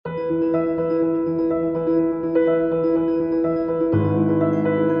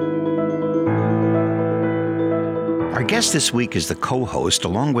guest this week is the co-host,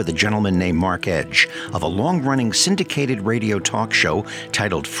 along with a gentleman named Mark Edge, of a long-running syndicated radio talk show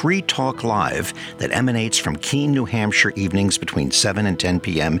titled Free Talk Live that emanates from Keene, New Hampshire evenings between 7 and 10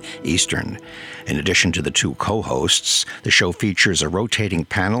 p.m. Eastern. In addition to the two co-hosts, the show features a rotating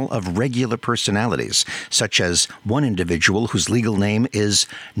panel of regular personalities, such as one individual whose legal name is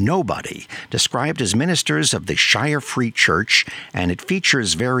Nobody, described as ministers of the Shire Free Church, and it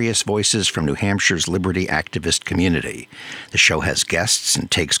features various voices from New Hampshire's liberty activist community. The show has guests and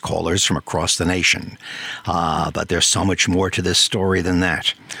takes callers from across the nation. But there's so much more to this story than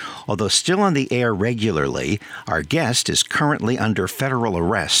that. Although still on the air regularly, our guest is currently under federal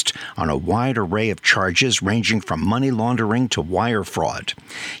arrest on a wide array of charges ranging from money laundering to wire fraud.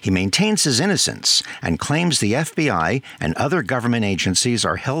 He maintains his innocence and claims the FBI and other government agencies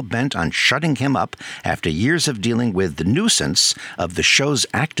are hell-bent on shutting him up after years of dealing with the nuisance of the show's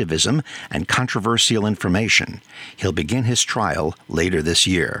activism and controversial information. He'll begin his trial later this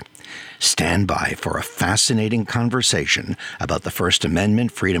year. Stand by for a fascinating conversation about the First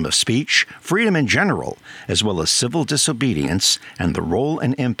Amendment, freedom of speech, freedom in general, as well as civil disobedience and the role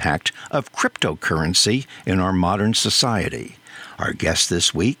and impact of cryptocurrency in our modern society. Our guest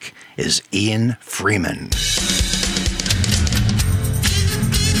this week is Ian Freeman.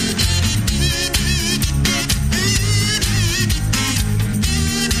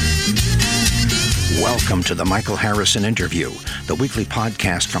 Welcome to the Michael Harrison Interview, the weekly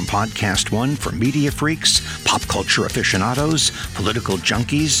podcast from Podcast One for media freaks, pop culture aficionados, political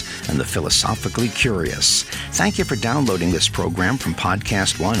junkies, and the philosophically curious. Thank you for downloading this program from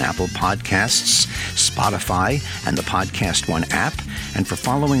Podcast One, Apple Podcasts, Spotify, and the Podcast One app, and for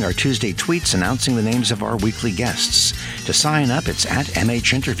following our Tuesday tweets announcing the names of our weekly guests. To sign up, it's at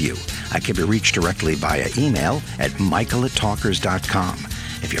MHInterview. I can be reached directly via email at michael@talkers.com.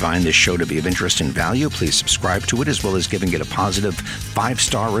 If you find this show to be of interest and value, please subscribe to it as well as giving it a positive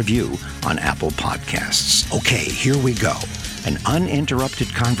 5-star review on Apple Podcasts. Okay, here we go. An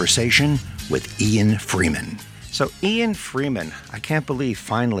uninterrupted conversation with Ian Freeman. So Ian Freeman, I can't believe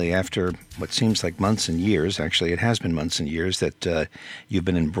finally after what seems like months and years, actually it has been months and years, that you've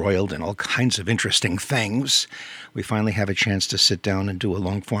been embroiled in all kinds of interesting things. We finally have a chance to sit down and do a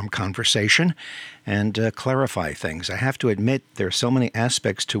long-form conversation and clarify things. I have to admit there are so many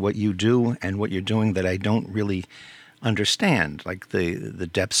aspects to what you do and what you're doing that I don't really understand, like the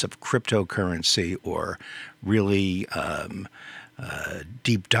depths of cryptocurrency or really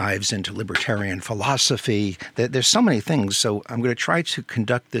deep dives into libertarian philosophy. There's so many things, so I'm going to try to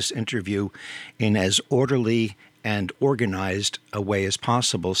conduct this interview in as orderly and organized a way as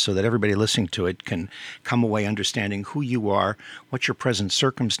possible so that everybody listening to it can come away understanding who you are, what your present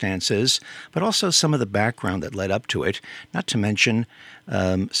circumstance is, but also some of the background that led up to it, not to mention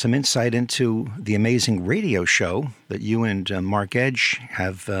some insight into the amazing radio show that you and Mark Edge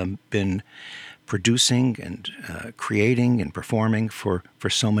have been producing and creating and performing for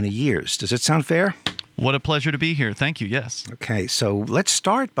so many years. Does it sound fair? What a pleasure to be here. Thank you. Yes. Okay, so let's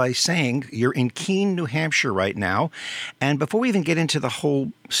start by saying you're in Keene, New Hampshire right now. And before we even get into the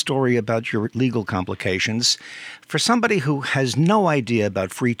whole story about your legal complications, for somebody who has no idea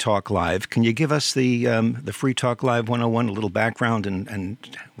about Free Talk Live, can you give us the Free Talk Live 101, a little background and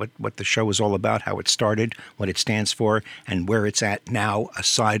what the show is all about, how it started, what it stands for, and where it's at now,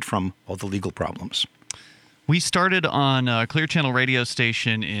 aside from all the legal problems? We started on a Clear Channel radio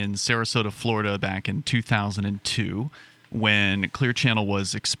station in Sarasota, Florida back in 2002 when Clear Channel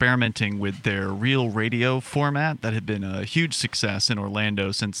was experimenting with their real radio format that had been a huge success in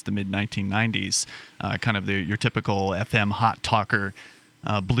Orlando since the mid-1990s, kind of your typical FM hot talker,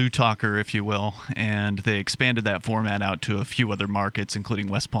 blue talker, if you will, and they expanded that format out to a few other markets, including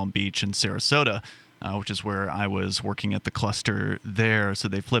West Palm Beach and Sarasota, which is where I was working at the cluster there. So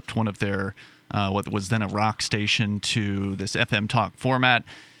they flipped one of their what was then a rock station to this FM talk format.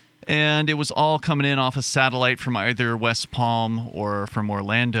 And it was all coming in off a satellite from either West Palm or from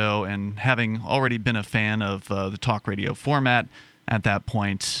Orlando. And having already been a fan of the talk radio format at that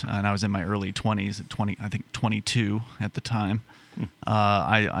point, and I was in my early 20s, 22 at the time,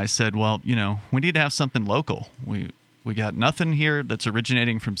 I said, well, we need to have something local. We got nothing here that's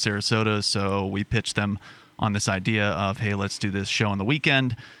originating from Sarasota, so we pitched them on this idea of, hey, let's do this show on the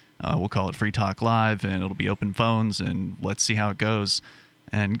weekend. We'll call it Free Talk Live, and it'll be open phones, and let's see how it goes.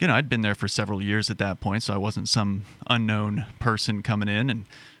 And, I'd been there for several years at that point, so I wasn't some unknown person coming in. And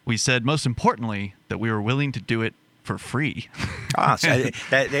we said, most importantly, that we were willing to do it for free. So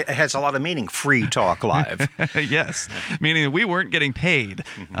that has a lot of meaning, Free Talk Live. Yes, meaning that we weren't getting paid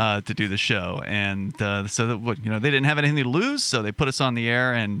to do the show. And so that, they didn't have anything to lose, so they put us on the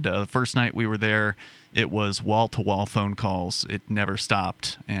air. And the first night we were there, it was wall-to-wall phone calls. It never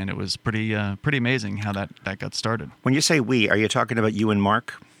stopped, and it was pretty amazing how that got started. When you say we, are you talking about you and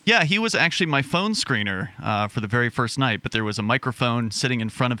Mark? Yeah, he was actually my phone screener for the very first night, but there was a microphone sitting in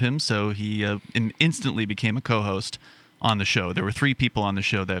front of him, so he instantly became a co-host on the show. There were 3 people on the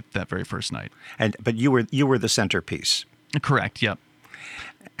show that very first night. But you were the centerpiece. Correct. Yep.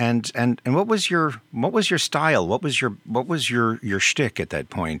 And what was your style? What was your shtick at that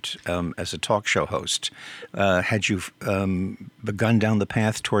point as a talk show host? Had you begun down the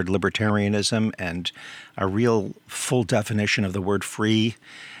path toward libertarianism and a real full definition of the word free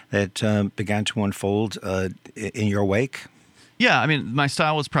that began to unfold in your wake? Yeah, I mean, my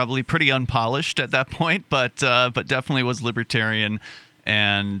style was probably pretty unpolished at that point, but definitely was libertarian.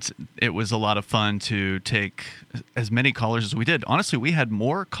 And it was a lot of fun to take as many callers as we did. Honestly, we had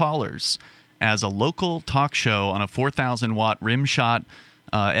more callers as a local talk show on a 4,000-watt rimshot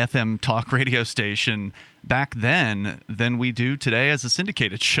FM talk radio station back then than we do today as a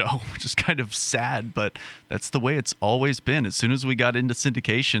syndicated show, which is kind of sad, but that's the way it's always been. As soon as we got into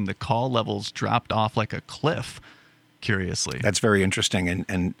syndication, the call levels dropped off like a cliff. Curiously. That's very interesting,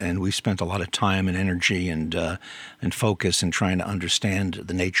 and we spent a lot of time and energy and focus in trying to understand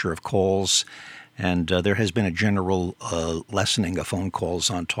the nature of calls, and there has been a general lessening of phone calls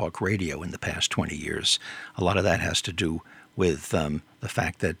on talk radio in the past 20 years. A lot of that has to do with the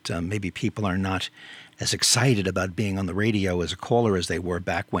fact that maybe people are not as excited about being on the radio as a caller as they were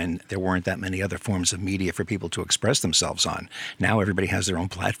back when there weren't that many other forms of media for people to express themselves on. Now everybody has their own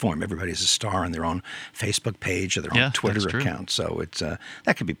platform. Everybody's a star on their own Facebook page or their own Twitter account. So it's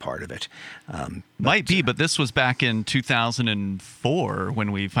that could be part of it. Might be, but this was back in 2004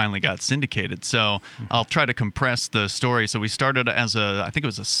 when we finally got syndicated. So I'll try to compress the story. So we started as I think it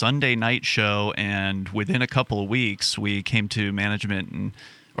was a Sunday night show, and within a couple of weeks we came to management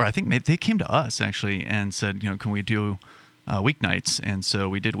or I think maybe they came to us actually and said, can we do weeknights? And so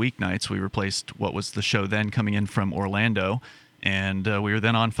we did weeknights. We replaced what was the show then coming in from Orlando. And we were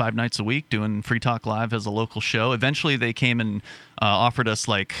then on 5 nights a week doing Free Talk Live as a local show. Eventually they came and offered us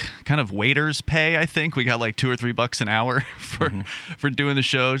like kind of waiters pay, I think. We got like $2 or $3 an hour for doing the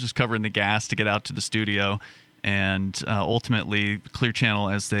show, just covering the gas to get out to the studio. And ultimately, Clear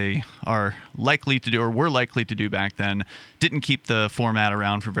Channel, as they are likely to do, or were likely to do back then, didn't keep the format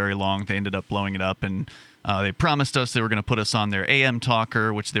around for very long. They ended up blowing it up, and they promised us they were going to put us on their AM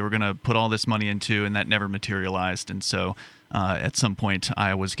talker, which they were going to put all this money into, and that never materialized. And so at some point,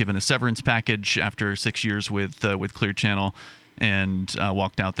 I was given a severance package after 6 years with Clear Channel, and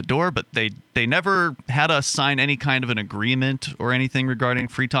walked out the door. But they never had us sign any kind of an agreement or anything regarding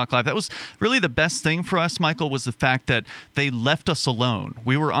Free Talk Live. That was really the best thing for us, Michael, was the fact that they left us alone.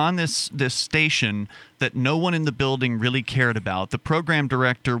 We were on this station that no one in the building really cared about. The program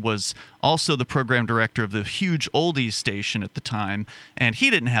director was also the program director of the huge oldies station at the time, and he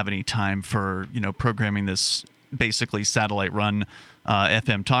didn't have any time for programming this basically satellite run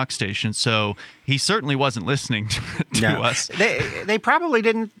FM talk station. So he certainly wasn't listening to us. They probably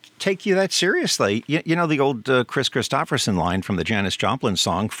didn't take you that seriously. You know the old Chris Christopherson line from the Janis Joplin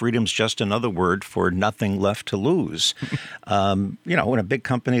song, "Freedom's just another word for nothing left to lose." When a big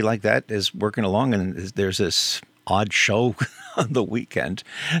company like that is working along and there's this odd show on the weekend,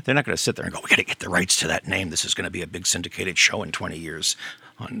 they're not going to sit there and go, "We got to get the rights to that name. This is going to be a big syndicated show in 20 years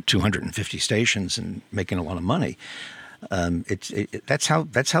on 250 stations and making a lot of money." That's how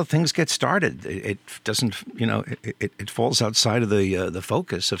things get started. It doesn't, it falls outside of the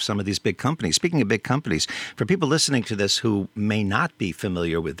focus of some of these big companies. Speaking of big companies, for people listening to this who may not be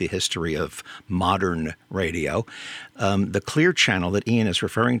familiar with the history of modern radio, the Clear Channel that Ian is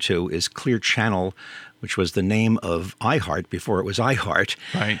referring to is Clear Channel, which was the name of iHeart before it was iHeart,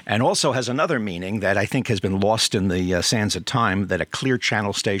 right. And also has another meaning that I think has been lost in the sands of time, that a Clear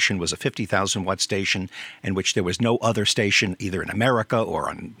Channel station was a 50,000-watt station in which there was no other station either in America or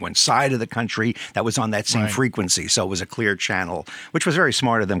on one side of the country that was on that same frequency. So it was a Clear Channel, which was very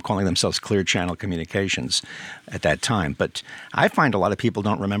smart of them calling themselves Clear Channel Communications at that time. But I find a lot of people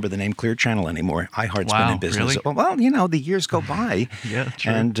don't remember the name Clear Channel anymore. iHeart's been in business. Really? Well, the years go by. Yeah,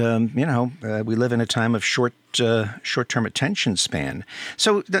 true. And, we live in a time of short-term attention span.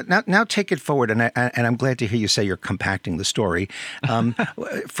 So now take it forward, and I'm glad to hear you say you're compacting the story.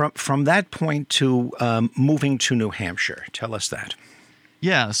 From that point to moving to New Hampshire, tell us that.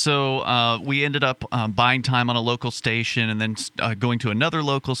 Yeah, so we ended up buying time on a local station and then going to another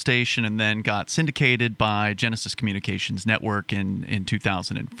local station, and then got syndicated by Genesis Communications Network in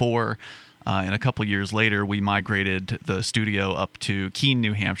 2004. And a couple years later, we migrated the studio up to Keene,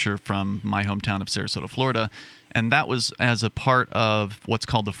 New Hampshire from my hometown of Sarasota, Florida. And that was as a part of what's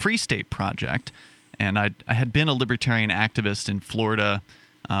called the Free State Project. And I had been a libertarian activist in Florida,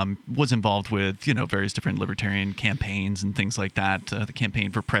 was involved with, various different libertarian campaigns and things like that. The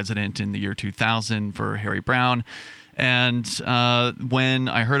campaign for president in the year 2000 for Harry Brown. And when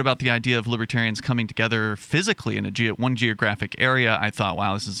I heard about the idea of libertarians coming together physically in one geographic area, I thought,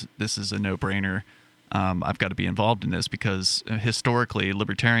 wow, this is a no-brainer. I've got to be involved in this because historically,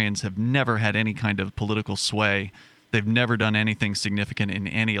 libertarians have never had any kind of political sway. They've never done anything significant in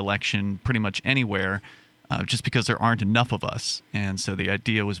any election, pretty much anywhere, just because there aren't enough of us. And so the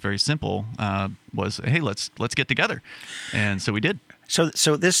idea was very simple, was, hey, let's get together. And so we did.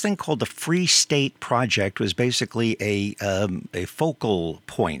 So this thing called the Free State Project was basically a focal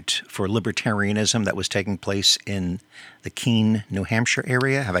point for libertarianism that was taking place in the Keene, New Hampshire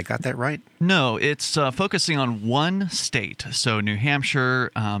area. Have I got that right? No, it's focusing on one state. So New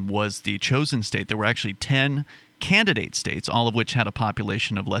Hampshire was the chosen state. There were actually 10 candidate states, all of which had a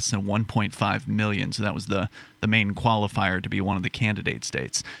population of less than 1.5 million. So that was the main qualifier to be one of the candidate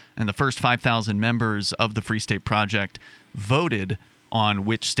states. And the first 5,000 members of the Free State Project voted on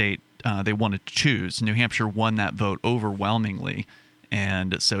which state they wanted to choose. New Hampshire won that vote overwhelmingly.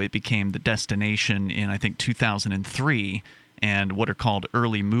 And so it became the destination in, I think, 2003. And what are called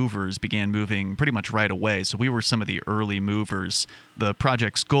early movers began moving pretty much right away. So we were some of the early movers. The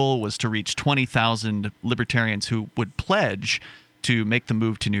project's goal was to reach 20,000 libertarians who would pledge to make the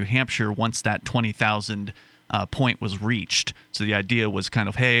move to New Hampshire once that 20,000 point was reached. So the idea was kind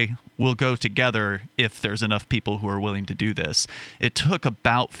of, hey, we'll go together if there's enough people who are willing to do this. It took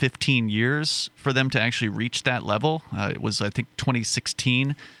about 15 years for them to actually reach that level. It was, I think,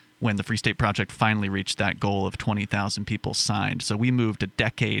 2016 when the Free State Project finally reached that goal of 20,000 people signed. So we moved a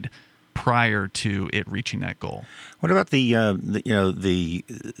decade prior to it reaching that goal. What about the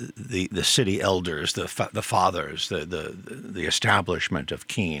city elders, the fathers, the establishment of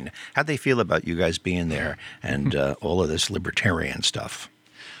Keene? How'd they feel about you guys being there and all of this libertarian stuff?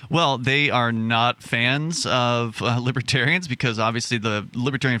 Well, they are not fans of libertarians because obviously the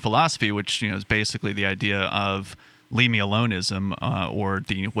libertarian philosophy, which is basically the idea of leave me aloneism, or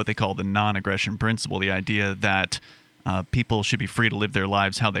what they call the non-aggression principle, the idea that people should be free to live their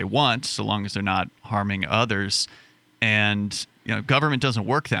lives how they want, so long as they're not harming others. And government doesn't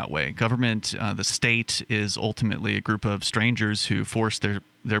work that way. Government, the state, is ultimately a group of strangers who force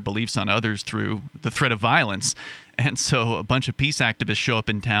their beliefs on others through the threat of violence. And so a bunch of peace activists show up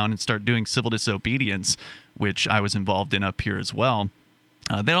in town and start doing civil disobedience, which I was involved in up here as well.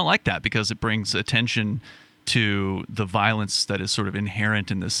 They don't like that because it brings attention to the violence that is sort of inherent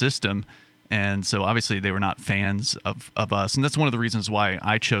in the system. And so obviously they were not fans of us. And that's one of the reasons why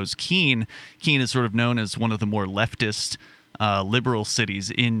I chose Keene. Keene is sort of known as one of the more leftist liberal cities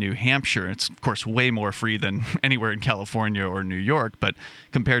in New Hampshire. It's, of course, way more free than anywhere in California or New York. But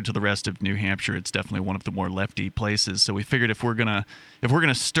compared to the rest of New Hampshire, it's definitely one of the more lefty places. So we figured if we're gonna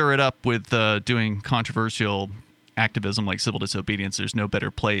stir it up with doing controversial activism like civil disobedience, there's no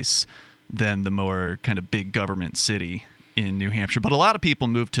better place than the more kind of big government city in New Hampshire. But a lot of people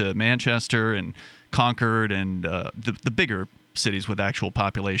moved to Manchester and Concord and the bigger cities with actual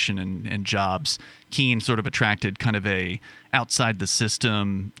population and jobs. Keene sort of attracted kind of a outside the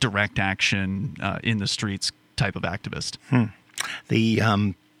system, direct action, in the streets type of activist.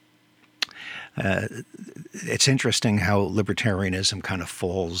 It's interesting how libertarianism kind of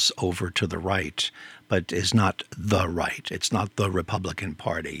falls over to the right, but is not the right. It's not the Republican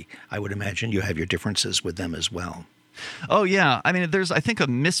Party. I would imagine you have your differences with them as well. Oh, yeah. I mean, there's, I think, a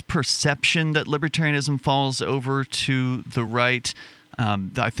misperception that libertarianism falls over to the right.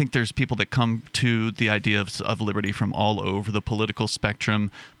 I think there's people that come to the idea of liberty from all over the political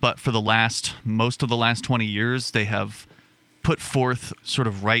spectrum. But for most of the last 20 years, they have put forth sort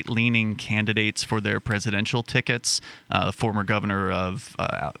of right-leaning candidates for their presidential tickets. The former governor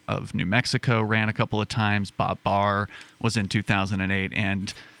of New Mexico ran a couple of times. Bob Barr was in 2008.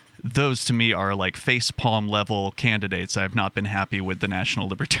 And those, to me, are like facepalm level candidates. I have not been happy with the National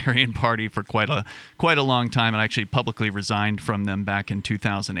Libertarian Party for quite a long time, and I actually publicly resigned from them back in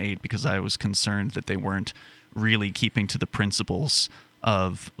 2008 because I was concerned that they weren't really keeping to the principles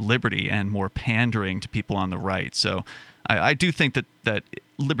of liberty and more pandering to people on the right. So I do think that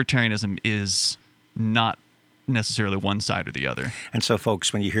libertarianism is not necessarily one side or the other. And so,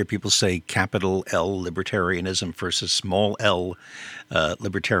 folks, when you hear people say capital L libertarianism versus small l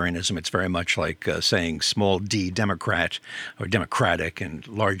libertarianism, it's very much like saying small d Democrat or Democratic and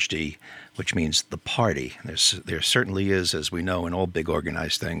large D, which means the party. There certainly is, as we know in all big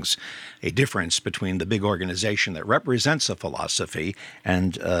organized things, a difference between the big organization that represents a philosophy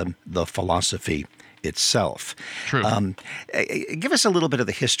and the philosophy itself. True. Give us a little bit of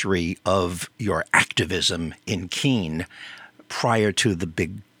the history of your activism in Keene prior to the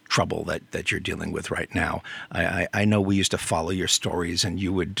big trouble that you're dealing with right now. I know we used to follow your stories, and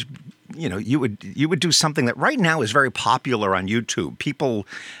you would do something that right now is very popular on YouTube. People,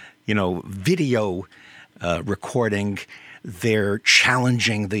 video recording. They're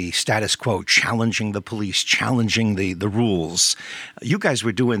challenging the status quo, challenging the police, challenging the rules. You guys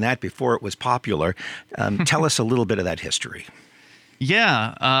were doing that before it was popular. Tell us a little bit of that history.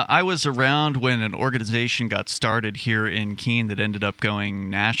 Yeah, I was around when an organization got started here in Keene that ended up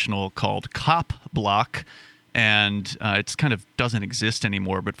going national called Cop Block. And it's kind of doesn't exist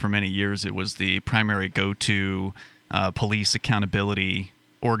anymore, but for many years it was the primary go-to police accountability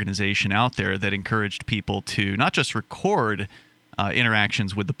organization out there that encouraged people to not just record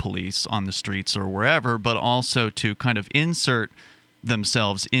interactions with the police on the streets or wherever, but also to kind of insert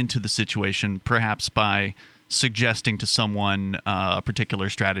themselves into the situation, perhaps by suggesting to someone a particular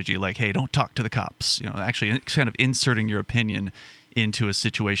strategy like, hey, don't talk to the cops. Actually kind of inserting your opinion into a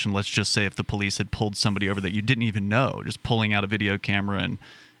situation. Let's just say if the police had pulled somebody over that you didn't even know, just pulling out a video camera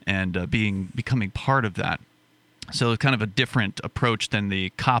and becoming part of that. So kind of a different approach than the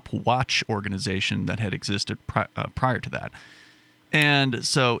Cop Watch organization that had existed prior to that. And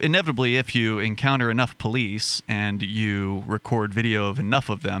so inevitably, if you encounter enough police and you record video of enough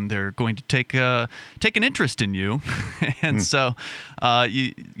of them, they're going to take an interest in you. And so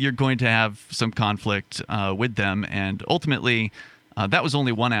you're going to have some conflict with them. And ultimately, that was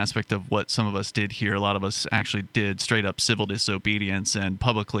only one aspect of what some of us did here. A lot of us actually did straight up civil disobedience and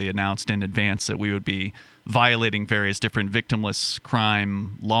publicly announced in advance that we would be violating various different victimless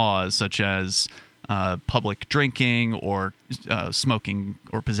crime laws, such as public drinking or smoking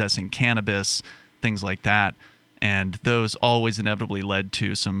or possessing cannabis, things like that. And those always inevitably led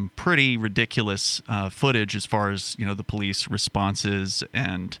to some pretty ridiculous footage as far as, the police responses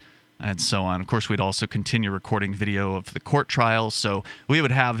and so on. Of course, we'd also continue recording video of the court trials. So we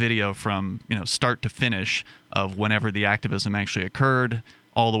would have video from, start to finish of whenever the activism actually occurred,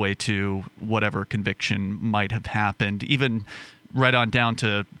 all the way to whatever conviction might have happened, even right on down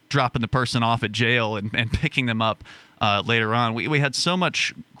to dropping the person off at jail and picking them up later on. We had so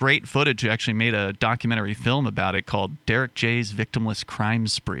much great footage. We actually made a documentary film about it called Derek J's Victimless Crime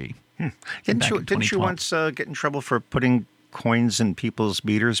Spree. Didn't you once get in trouble for putting coins in people's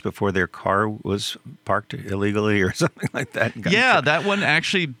meters before their car was parked illegally or something like that? Yeah, that one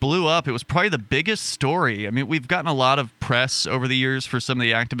actually blew up. It was probably the biggest story. I mean, we've gotten a lot of press over the years for some of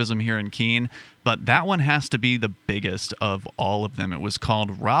the activism here in Keene, but that one has to be the biggest of all of them. It was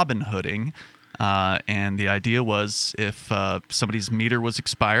called Robin Hooding. And the idea was if somebody's meter was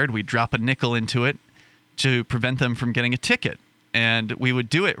expired, we'd drop a nickel into it to prevent them from getting a ticket. And we would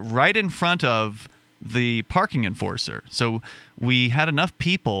do it right in front of the parking enforcer. So we had enough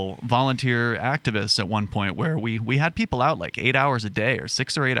people, volunteer activists at one point, where we had people out like 8 hours a day or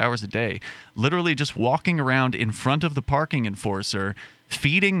 6 or 8 hours a day, literally just walking around in front of the parking enforcer,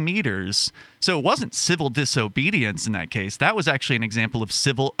 feeding meters. So it wasn't civil disobedience in that case. That was actually an example of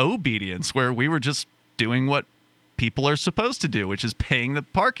civil obedience, where we were just doing what people are supposed to do, which is paying the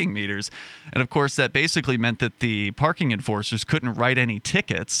parking meters. And of course, that basically meant that the parking enforcers couldn't write any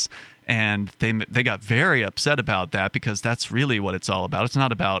tickets. And they got very upset about that, because that's really what it's all about. It's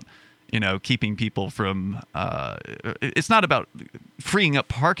not about, keeping people from, it's not about freeing up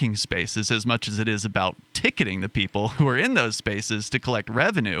parking spaces as much as it is about ticketing the people who are in those spaces to collect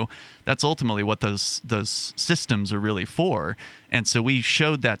revenue. That's ultimately what those systems are really for. And so we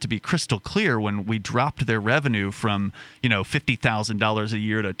showed that to be crystal clear when we dropped their revenue from, $50,000 a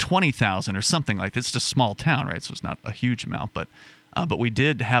year to $20,000 or something like that. It's just a small town, right? So it's not a huge amount, but we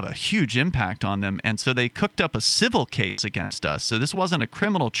did have a huge impact on them. And so they cooked up a civil case against us. So this wasn't a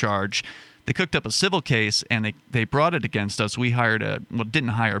criminal charge. They cooked up a civil case, and they brought it against us. We didn't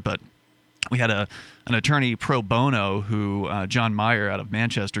hire, but we had an attorney pro bono who, John Meyer out of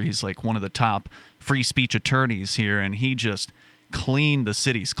Manchester, he's like one of the top free speech attorneys here, and he just cleaned the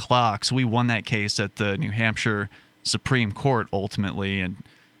city's clocks. We won that case at the New Hampshire Supreme Court ultimately, and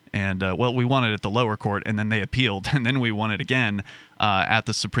we won it at the lower court, and then they appealed, and then we won it again at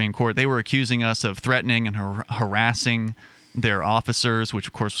the Supreme Court. They were accusing us of threatening and harassing their officers, which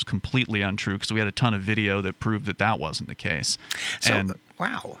of course was completely untrue, because we had a ton of video that proved that wasn't the case. So, and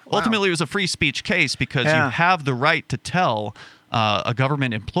wow. Ultimately, it was a free speech case, because you have the right to tell a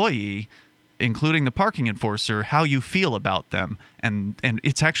government employee, including the parking enforcer, how you feel about them. And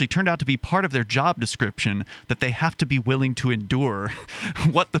it's actually turned out to be part of their job description that they have to be willing to endure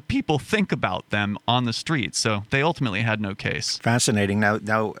what the people think about them on the street. So they ultimately had no case. Fascinating.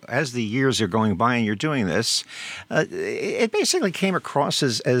 Now, as the years are going by and you're doing this, it basically came across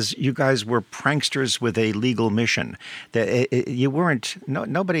as you guys were pranksters with a legal mission. That you weren't.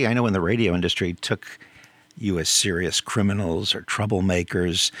 Nobody I know in the radio industry took you as serious criminals or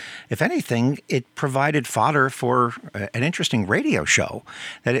troublemakers. If anything, it provided fodder for an interesting radio show.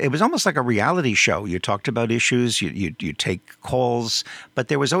 That it was almost like a reality show. You talked about issues, you take calls, but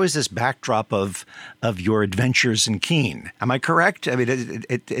there was always this backdrop of your adventures in Keene. Am I correct? I mean,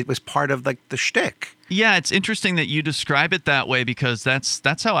 it was part of like the shtick. Yeah, it's interesting that you describe it that way, because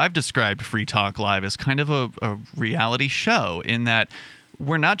that's how I've described Free Talk Live, as kind of a reality show, in that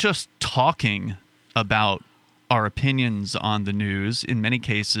we're not just talking about our opinions on the news. In many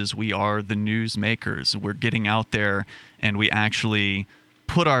cases, we are the news makers. We're getting out there and we actually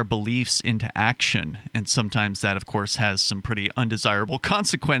put our beliefs into action. And sometimes that, of course, has some pretty undesirable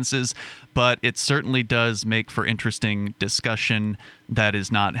consequences, but it certainly does make for interesting discussion that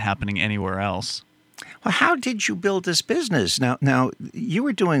is not happening anywhere else. Well, how did you build this business? Now you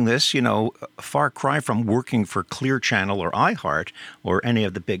were doing this, a far cry from working for Clear Channel or iHeart or any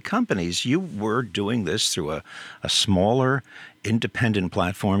of the big companies. You were doing this through a smaller, independent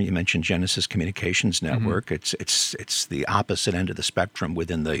platform. You mentioned Genesis Communications Network. Mm-hmm. It's the opposite end of the spectrum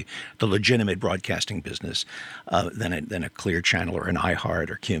within the legitimate broadcasting business than a Clear Channel or an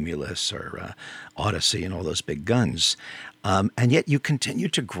iHeart or Cumulus or Odyssey and all those big guns. And yet you continue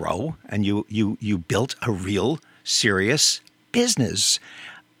to grow, and you built a real, serious business.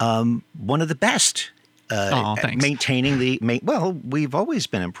 One of the best. Thanks. Maintaining well, we've always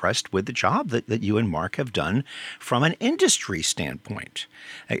been impressed with the job that you and Mark have done from an industry standpoint.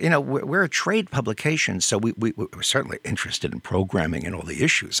 We're a trade publication, so we're certainly interested in programming and all the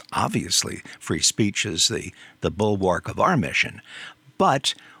issues. Obviously, free speech is the bulwark of our mission.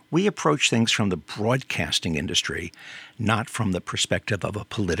 But we approach things from the broadcasting industry, not from the perspective of a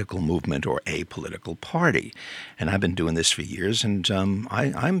political movement or a political party. And I've been doing this for years, and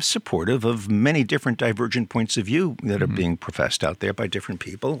I'm supportive of many different divergent points of view that are being professed out there by different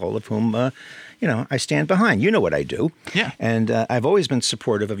people, all of whom, I stand behind. You know what I do. Yeah. And I've always been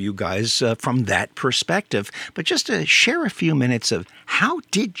supportive of you guys from that perspective. But just to share a few minutes of how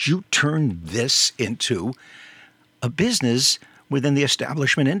did you turn this into a business within the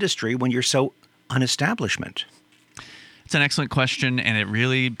establishment industry when you're so un-establishment? It's an excellent question, and it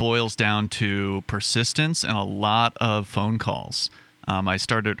really boils down to persistence and a lot of phone calls. I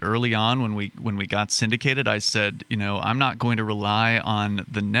started early on when we got syndicated. I said, I'm not going to rely on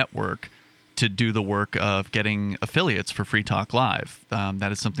the network to do the work of getting affiliates for Free Talk Live.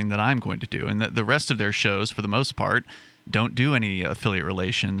 That is something that I'm going to do. And the rest of their shows, for the most part, don't do any affiliate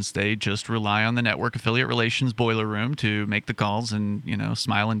relations. They just rely on the network affiliate relations boiler room to make the calls and,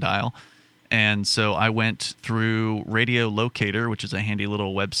 smile and dial. And so I went through Radio Locator, which is a handy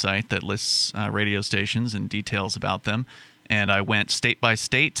little website that lists radio stations and details about them. And I went state by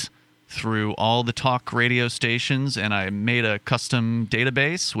state through all the talk radio stations, and I made a custom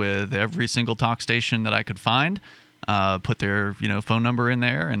database with every single talk station that I could find, put their, phone number in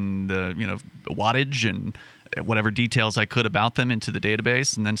there and the, wattage and whatever details I could about them into the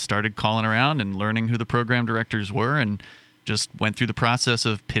database, and then started calling around and learning who the program directors were, and just went through the process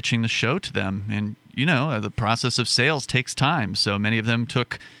of pitching the show to them. And, the process of sales takes time. So many of them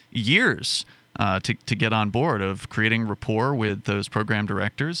took years to get on board, of creating rapport with those program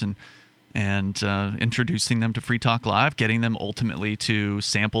directors and introducing them to Free Talk Live, getting them ultimately to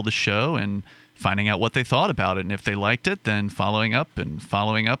sample the show and finding out what they thought about it. And if they liked it, then following up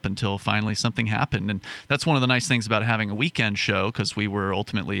until finally something happened. And that's one of the nice things about having a weekend show, because we were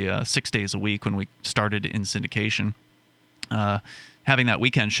ultimately 6 days a week when we started in syndication. Having that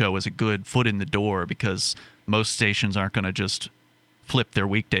weekend show was a good foot in the door, because most stations aren't going to just flip their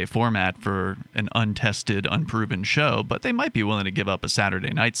weekday format for an untested, unproven show, but they might be willing to give up a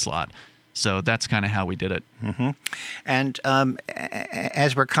Saturday night slot. So that's kind of how we did it. Mm-hmm. And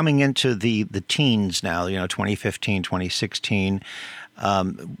as we're coming into the teens now, 2015, 2016,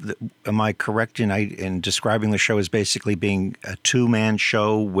 am I correct in describing the show as basically being a two-man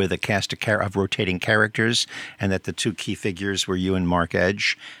show with a cast of rotating characters, and that the two key figures were you and Mark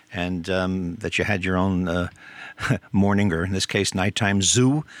Edge, and that you had your own morning, or in this case, nighttime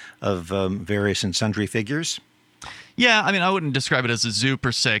zoo of various and sundry figures? Yeah, I mean, I wouldn't describe it as a zoo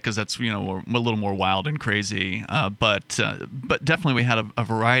per se, because that's a little more wild and crazy. But definitely we had a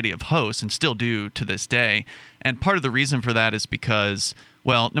variety of hosts, and still do to this day. And part of the reason for that is because,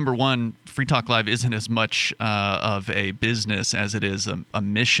 well, number one, Free Talk Live isn't as much of a business as it is a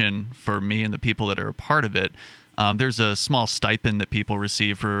mission for me and the people that are a part of it. There's a small stipend that people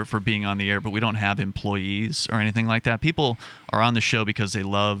receive for being on the air, but we don't have employees or anything like that. People are on the show because they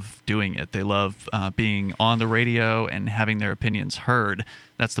love doing it. They love being on the radio and having their opinions heard.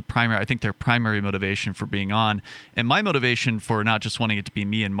 That's I think their primary motivation for being on. And my motivation for not just wanting it to be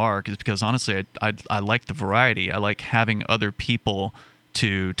me and Mark is because, honestly, I like the variety. I like having other people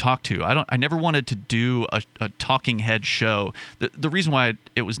to talk to. I never wanted to do a talking head show. The reason why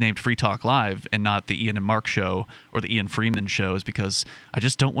it was named Free Talk Live and not the Ian and Mark show or the Ian Freeman show is because I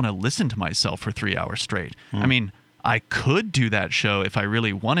just don't want to listen to myself for 3 hours straight. I mean, I could do that show if I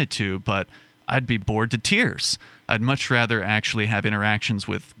really wanted to, but I'd be bored to tears. I'd much rather actually have interactions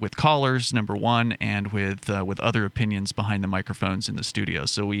with callers, number one, and with other opinions behind the microphones in the studio.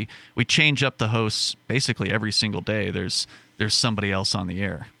 So we change up the hosts basically every single day. There's somebody else on the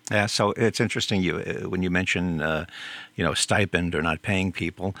air. Yeah, so it's interesting when you mention stipend or not paying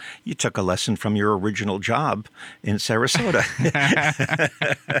people. You took a lesson from your original job in Sarasota.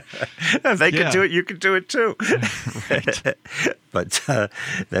 If they could do it, you could do it too. Right. But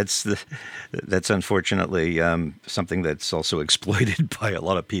that's unfortunately something that's also exploited by a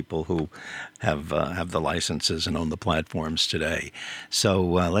lot of people who have the licenses and own the platforms today. So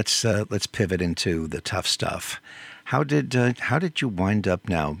let's pivot into the tough stuff. How did you wind up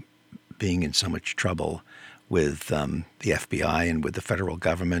now being in so much trouble with the FBI and with the federal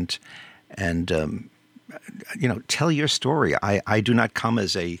government? And tell your story. I do not come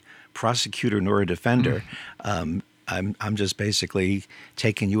as a prosecutor nor a defender. I'm just basically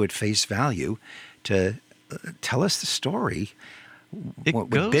taking you at face value to tell us the story with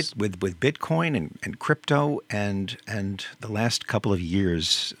Bitcoin and crypto and the last couple of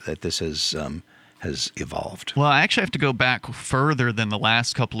years that this has evolved. Well, I actually have to go back further than the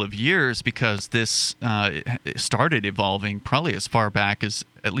last couple of years because this started evolving probably as far back as,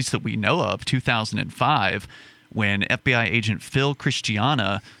 at least that we know of, 2005, when FBI agent Phil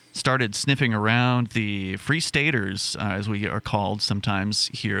Christiana started sniffing around the Free Staters, as we are called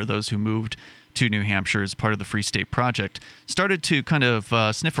sometimes here, those who moved to New Hampshire as part of the Free State Project, started to kind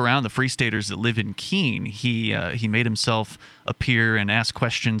of sniff around the Free Staters that live in Keene. He made himself appear and ask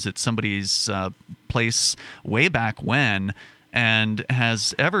questions at somebody's place way back when, and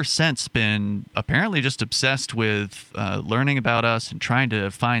has ever since been apparently just obsessed with learning about us and trying to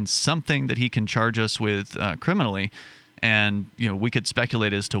find something that he can charge us with criminally. And, we could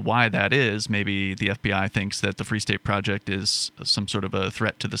speculate as to why that is. Maybe the FBI thinks that the Free State Project is some sort of a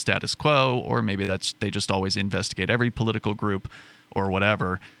threat to the status quo, or maybe they just always investigate every political group or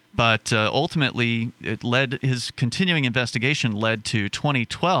whatever. But ultimately, his continuing investigation led to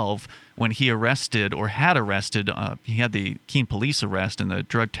 2012 when he arrested, he had the Keene Police arrest and the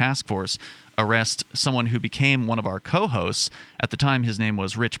Drug Task Force arrest someone who became one of our co-hosts. At the time, his name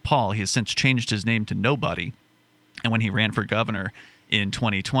was Rich Paul. He has since changed his name to Nobody. And when he ran for governor in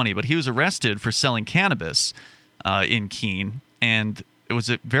 2020. But he was arrested for selling cannabis in Keene. And it was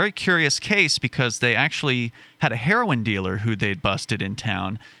a very curious case because they actually had a heroin dealer who they'd busted in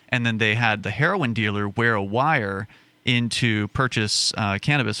town. And then they had the heroin dealer wear a wire in to purchase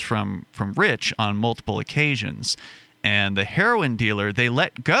cannabis from Rich on multiple occasions. And the heroin dealer, they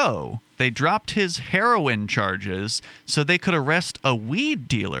let go. They dropped his heroin charges so they could arrest a weed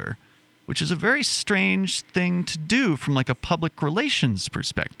dealer, which is a very strange thing to do from like a public relations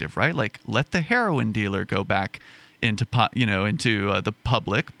perspective, right? Like, let the heroin dealer go back into the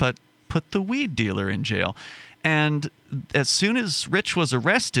public, but put the weed dealer in jail. And as soon as Rich was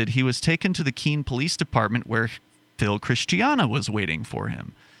arrested, he was taken to the Keene Police Department where Phil Christiana was waiting for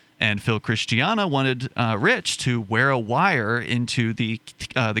him. And Phil Christiana wanted Rich to wear a wire into the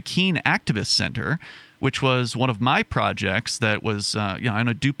Keene Activist Center, which was one of my projects that was, in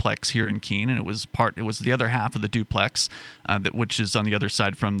a duplex here in Keene, and it was the other half of the duplex, which is on the other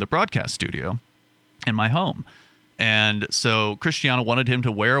side from the broadcast studio in my home. And so Christiana wanted him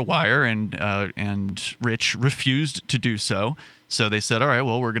to wear a wire, and Rich refused to do so. So they said, all right,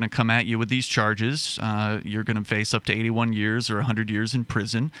 well, we're going to come at you with these charges. You're going to face up to 81 years or 100 years in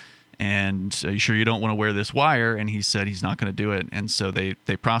prison. And are you sure you don't want to wear this wire? And he said he's not going to do it. And so they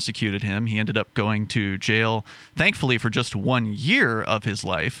prosecuted him. He ended up going to jail, thankfully, for just 1 year of his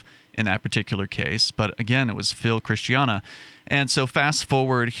life in that particular case. But again, it was Phil Christiana. And so fast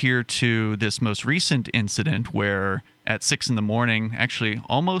forward here to this most recent incident where at 6 in the morning, actually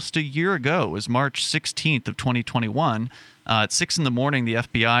almost a year ago, it was March 16th of 2021, at 6 in the morning, the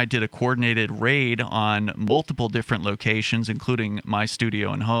FBI did a coordinated raid on multiple different locations, including my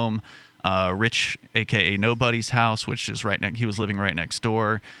studio and home, Rich, a.k.a. Nobody's house, which is right next. He was living right next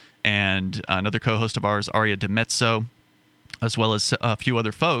door, and another co-host of ours, Aria DeMezzo, as well as a few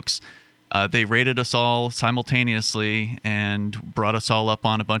other folks. They raided us all simultaneously and brought us all up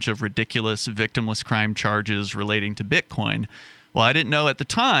on a bunch of ridiculous victimless crime charges relating to Bitcoin. Well, I didn't know at the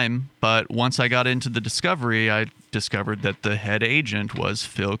time, but once I got into the discovery, I discovered that the head agent was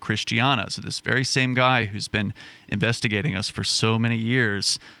Phil Christiana. So this very same guy who's been investigating us for so many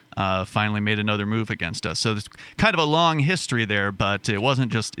years finally made another move against us. So there's kind of a long history there, but it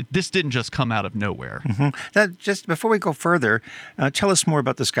wasn't just, this didn't just come out of nowhere. Mm-hmm. Just before we go further, tell us more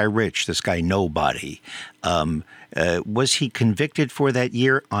about this guy Rich, this guy Nobody. Was he convicted for that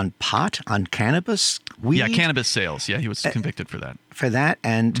year on pot, on cannabis? Weed? Yeah, cannabis sales. Yeah, he was convicted for that. For that,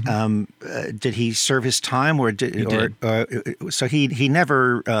 and did he serve his time, or did? He did. So he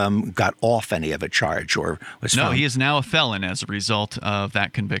never got off any of a charge, or was? No, found? he is now a felon as a result of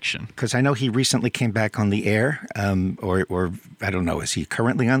that conviction. Because I know he recently came back on the air, or I don't know, is he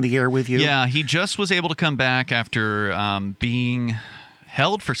currently on the air with you? Yeah, he just was able to come back after being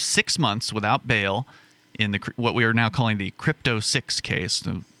held for 6 months without bail in what we are now calling the Crypto 6 case,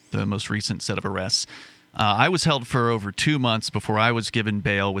 the most recent set of arrests. I was held for over 2 months before I was given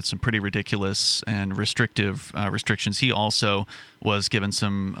bail with some pretty ridiculous and restrictive restrictions. He also was given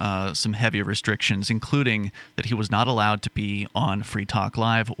some heavy restrictions, including that he was not allowed to be on Free Talk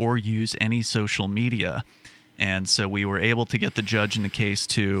Live or use any social media. And so we were able to get the judge in the case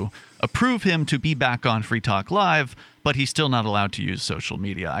to approve him to be back on Free Talk Live, but he's still not allowed to use social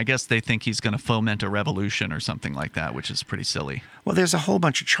media. I guess they think he's going to foment a revolution or something like that, which is pretty silly. Well, there's a whole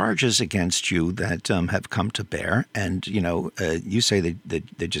bunch of charges against you that have come to bear. And, you say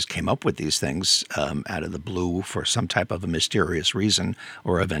that they just came up with these things out of the blue for some type of a mysterious reason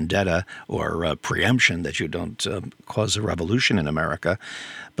or a vendetta or a preemption that you don't cause a revolution in America.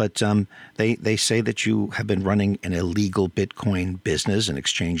 But they say that you have been running an illegal Bitcoin business, an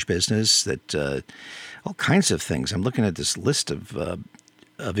exchange business, that all kinds of things. I'm looking at this list of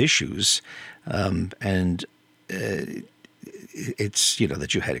issues, and it's,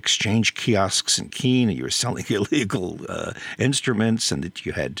 that you had exchange kiosks in Keene, and you were selling illegal instruments, and that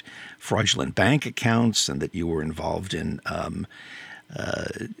you had fraudulent bank accounts, and that you were involved in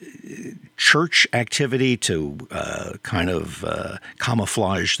church activity to kind of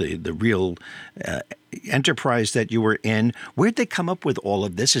camouflage the real enterprise that you were in. Where'd they come up with all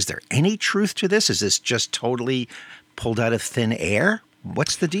of this? Is there any truth to this? Is this just totally pulled out of thin air?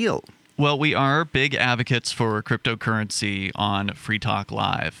 What's the deal? Well, we are big advocates for cryptocurrency on Free Talk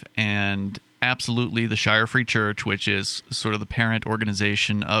Live, and absolutely the Shire Free Church, which is sort of the parent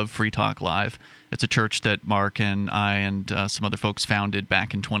organization of Free Talk Live. It's a church that Mark and I and some other folks founded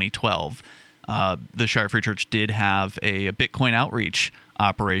back in 2012. The Shire Free Church did have a Bitcoin outreach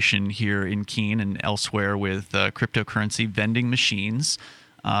operation here in Keene and elsewhere with cryptocurrency vending machines.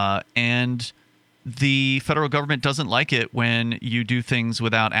 And the federal government doesn't like it when you do things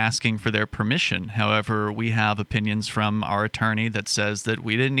without asking for their permission. However, we have opinions from our attorney that says that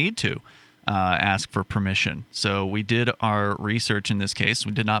we didn't need to ask for permission. So we did our research in this case.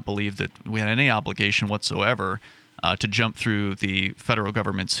 We did not believe that we had any obligation whatsoever to jump through the federal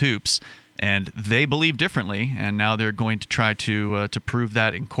government's hoops. And they believe differently, and now they're going to try to prove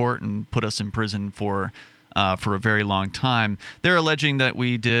that in court and put us in prison for a very long time. They're alleging that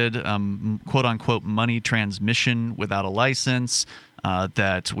we did quote-unquote money transmission without a license,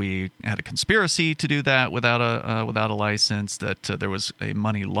 that we had a conspiracy to do that without a license, that there was a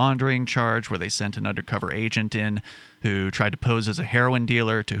money laundering charge where they sent an undercover agent in who tried to pose as a heroin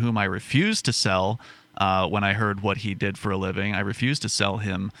dealer to whom I refused to sell when I heard what he did for a living. I refused to sell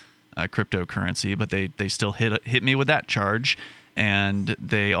him cryptocurrency, but they still hit me with that charge. And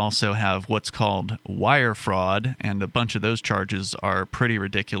they also have what's called wire fraud, and a bunch of those charges are pretty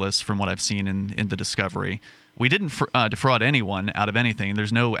ridiculous from what I've seen in the discovery. We didn't defraud anyone out of anything.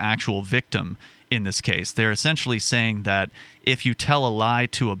 There's no actual victim in this case. They're essentially saying that if you tell a lie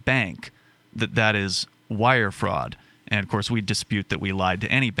to a bank, that is wire fraud. And, of course, we dispute that we lied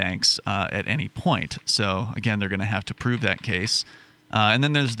to any banks at any point. So, again, they're going to have to prove that case. And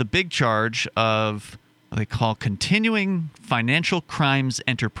then there's the big charge of what they call continuing financial crimes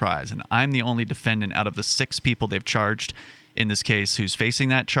enterprise. And I'm the only defendant out of the 6 people they've charged in this case who's facing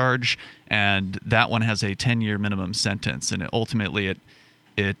that charge. And that one has a 10-year minimum sentence. And ultimately,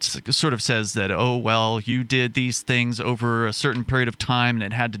 it sort of says that, oh, well, you did these things over a certain period of time and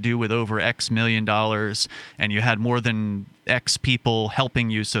it had to do with over X million dollars and you had more than X people helping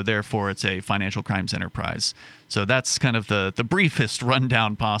you, so therefore it's a financial crimes enterprise. So that's kind of the briefest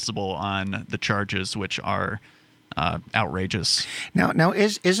rundown possible on the charges, which are outrageous. Now,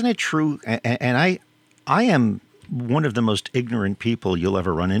 isn't it true? And I am one of the most ignorant people you'll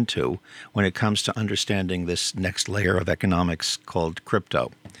ever run into when it comes to understanding this next layer of economics called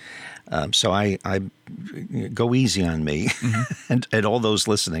crypto. So I go easy on me and all those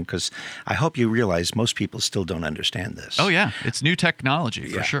listening, because I hope you realize most people still don't understand this. Oh, yeah. It's new technology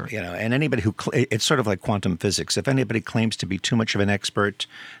for sure. And anybody it's sort of like quantum physics. If anybody claims to be too much of an expert,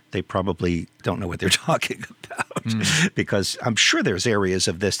 they probably don't know what they're talking about, because I'm sure there's areas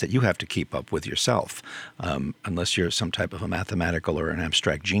of this that you have to keep up with yourself, unless you're some type of a mathematical or an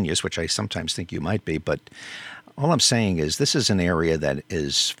abstract genius, which I sometimes think you might be. But all I'm saying is this is an area that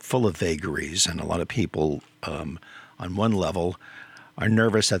is full of vagaries, and a lot of people on one level are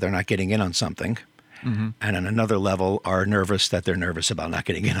nervous that they're not getting in on something. And on another level are nervous that they're nervous about not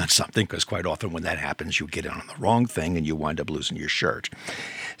getting in on something, because quite often when that happens, you get in on the wrong thing and you wind up losing your shirt.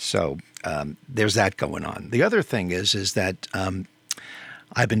 So there's that going on. The other thing is that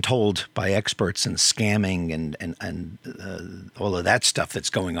I've been told by experts in scamming and all of that stuff that's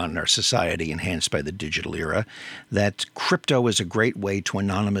going on in our society, enhanced by the digital era, that crypto is a great way to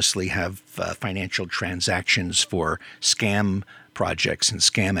anonymously have financial transactions for scam projects and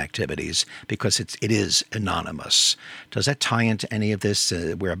scam activities, because it is anonymous. Does that tie into any of this,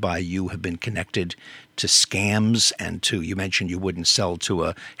 whereby you have been connected to scams and you mentioned you wouldn't sell to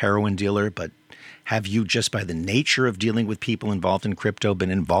a heroin dealer, but have you, just by the nature of dealing with people involved in crypto, been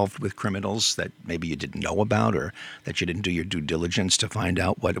involved with criminals that maybe you didn't know about, or that you didn't do your due diligence to find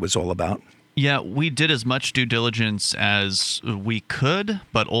out what it was all about? Yeah, we did as much due diligence as we could,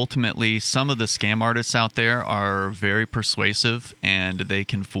 but ultimately some of the scam artists out there are very persuasive and they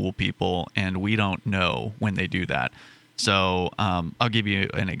can fool people, and we don't know when they do that. So I'll give you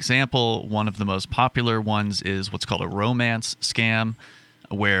an example. One of the most popular ones is what's called a romance scam,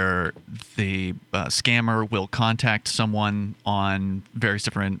 where the scammer will contact someone on various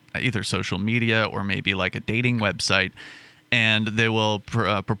different either social media or maybe like a dating website, and they will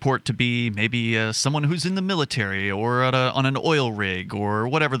purport to be maybe someone who's in the military or on an oil rig or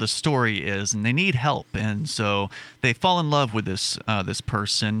whatever the story is, and they need help. And so they fall in love with this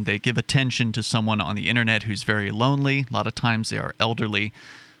person. They give attention to someone on the internet who's very lonely. A lot of times they are elderly.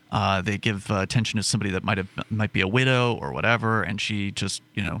 They give attention to somebody that might be a widow or whatever, and she just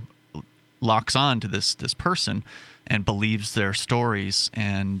locks on to this person and believes their stories,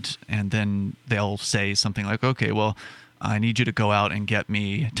 and then they'll say something like, okay, well, I need you to go out and get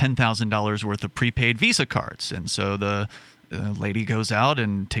me $10,000 worth of prepaid Visa cards. And so the lady goes out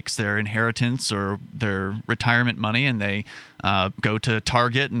and takes their inheritance or their retirement money, and they go to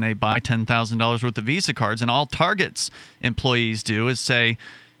Target and they buy $10,000 worth of Visa cards. And all Target's employees do is say,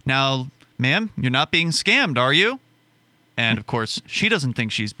 now, ma'am, you're not being scammed, are you? And, of course, she doesn't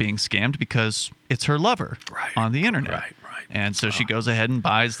think she's being scammed because it's her lover on the internet. Right. And so she goes ahead and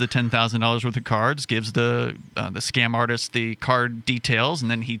buys the $10,000 worth of cards, gives the scam artist the card details, and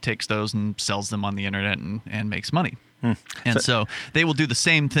then he takes those and sells them on the internet and makes money. And so they will do the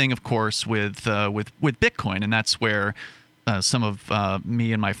same thing, of course, with Bitcoin, and that's where some of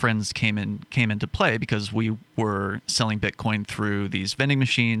me and my friends came into play, because we were selling Bitcoin through these vending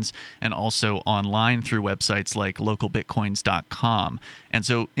machines and also online through websites like localbitcoins.com. And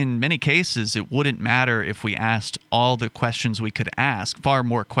so in many cases, it wouldn't matter if we asked all the questions we could ask, far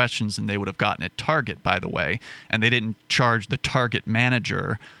more questions than they would have gotten at Target, by the way. And they didn't charge the Target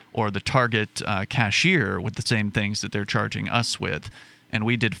manager or the Target cashier with the same things that they're charging us with. And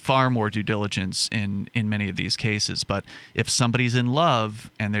we did far more due diligence in many of these cases. But if somebody's in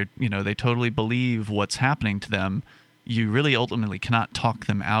love and they totally believe what's happening to them, you really ultimately cannot talk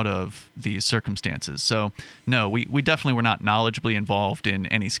them out of these circumstances. So no, we definitely were not knowledgeably involved in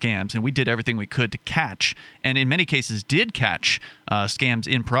any scams, and we did everything we could to catch, and in many cases did catch scams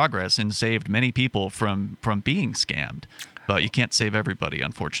in progress and saved many people from being scammed. But you can't save everybody,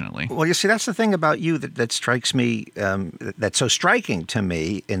 unfortunately. Well, you see, that's the thing about you that strikes me, that's so striking to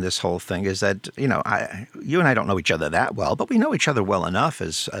me in this whole thing, is that, you and I don't know each other that well, but we know each other well enough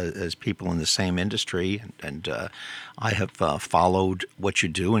as people in the same industry. And I have followed what you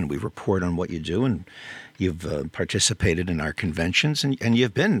do, and we report on what you do, and you've participated in our conventions, and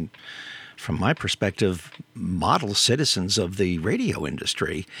you've been, from my perspective, model citizens of the radio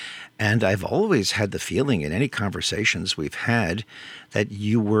industry. And I've always had the feeling in any conversations we've had that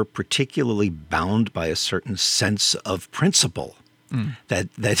you were particularly bound by a certain sense of principle.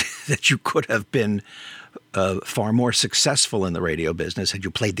 that you could have been far more successful in the radio business had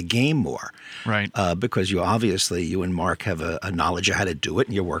you played the game more. Right. Because you and Mark have a knowledge of how to do it,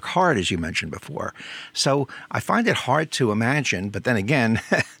 and you work hard, as you mentioned before. So I find it hard to imagine, but then again,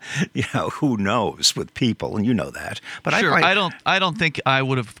 who knows with people, and you know that. But sure, I don't think I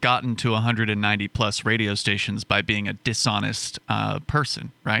would have gotten to 190 plus radio stations by being a dishonest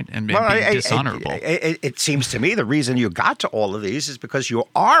person, right? And being dishonorable. It seems to me the reason you got to all of these is because you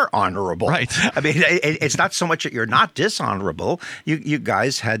are honorable. Right. I mean, it's not so much that you're not dishonorable. You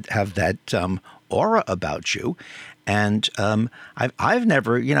guys have that aura about you. And I've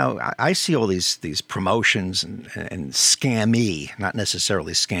never, I see all these promotions and scammy, not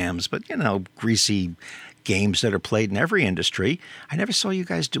necessarily scams, but, greasy games that are played in every industry. I never saw you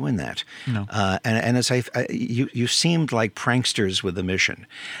guys doing that. No. And as you seemed like pranksters with a mission.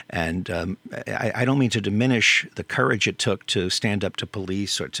 And I don't mean to diminish the courage it took to stand up to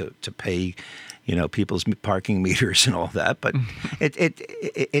police or to pay people's parking meters and all that, but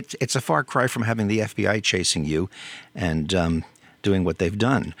it's a far cry from having the FBI chasing you and doing what they've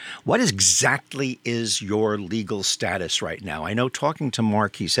done. What exactly is your legal status right now? I know talking to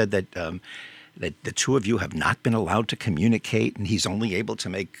Mark, he said that the two of you have not been allowed to communicate, and he's only able to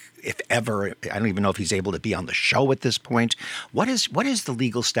make, if ever, I don't even know if he's able to be on the show at this point. What is the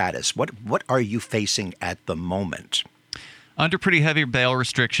legal status? What are you facing at the moment? Under pretty heavy bail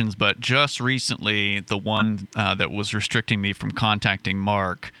restrictions, but just recently, the one that was restricting me from contacting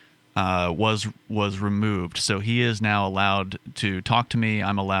Mark was removed. So he is now allowed to talk to me.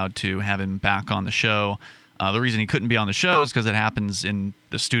 I'm allowed to have him back on the show. The reason he couldn't be on the show is because it happens in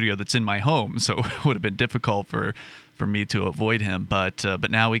the studio that's in my home, so it would have been difficult for me to avoid him. But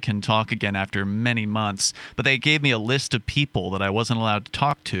now we can talk again after many months. But they gave me a list of people that I wasn't allowed to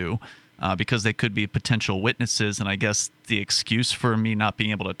talk to. Because they could be potential witnesses, and I guess the excuse for me not being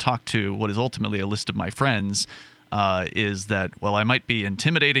able to talk to what is ultimately a list of my friends is that, well, I might be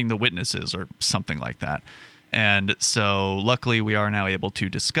intimidating the witnesses or something like that. And so luckily we are now able to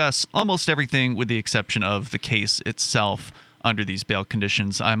discuss almost everything with the exception of the case itself under these bail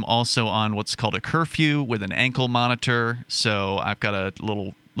conditions. I'm also on what's called a curfew with an ankle monitor, so I've got a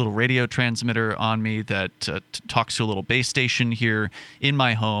little radio transmitter on me that talks to a little base station here in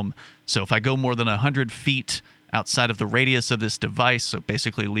my home. So if I go more than 100 feet outside of the radius of this device, so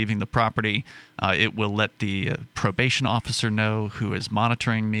basically leaving the property, it will let the probation officer know who is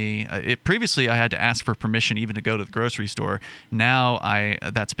monitoring me. Previously, I had to ask for permission even to go to the grocery store. Now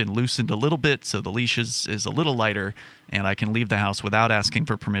that's been loosened a little bit, so the leash is a little lighter, and I can leave the house without asking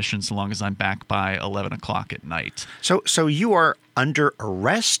for permission so long as I'm back by 11 o'clock at night. So you are under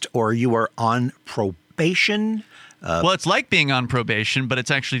arrest or you are on probation? Well, it's like being on probation, but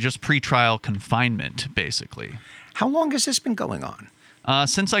it's actually just pretrial confinement, basically. How long has this been going on?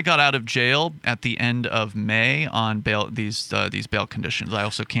 Since I got out of jail at the end of May on bail, these bail conditions. I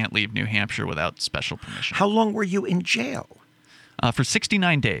also can't leave New Hampshire without special permission. How long were you in jail? For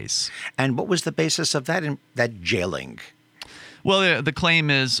 69 days. And what was the basis of that jailing? Well, the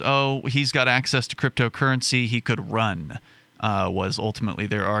claim is, he's got access to cryptocurrency, he could run, was ultimately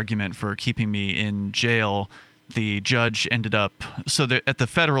their argument for keeping me in jail. The judge ended up, at the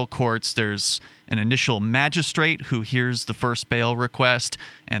federal courts, there's an initial magistrate who hears the first bail request,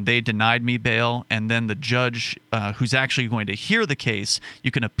 and they denied me bail. And then the judge who's actually going to hear the case, you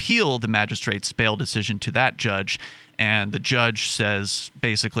can appeal the magistrate's bail decision to that judge. And the judge says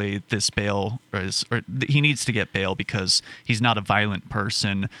basically this bail he needs to get bail because he's not a violent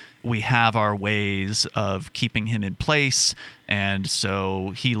person. We have our ways of keeping him in place. And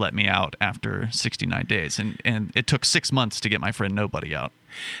so he let me out after 69 days. And it took 6 months to get my friend Nobody out.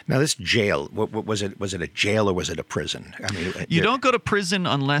 Now, this jail, what was it? Was it a jail or was it a prison? I mean, you don't go to prison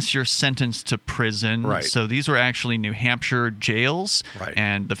unless you're sentenced to prison. Right. So these were actually New Hampshire jails. Right.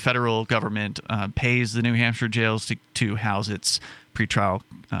 And the federal government pays the New Hampshire jails to house its pretrial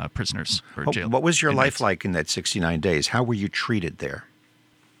prisoners or jail. What was your inmates. life like in that 69 days? How were you treated there?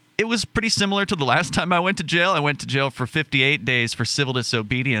 It was pretty similar to the last time I went to jail. I went to jail for 58 days for civil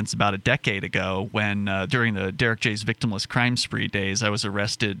disobedience about a decade ago when, during the Derek J's victimless crime spree days, I was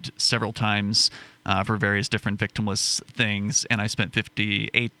arrested several times for various different victimless things, and I spent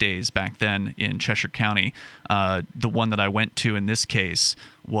 58 days back then in Cheshire County. The one that I went to in this case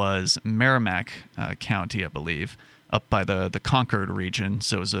was Merrimack County, I believe, up by the Concord region,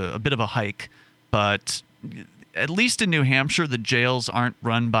 so it was a bit of a hike, but at least in New Hampshire, the jails aren't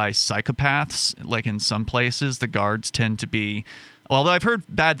run by psychopaths like in some places. The guards tend to be, although I've heard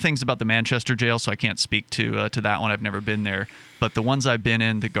bad things about the Manchester jail, so I can't speak to that one. I've never been there. But the ones I've been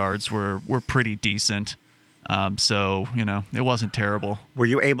in, the guards were pretty decent. So, it wasn't terrible. Were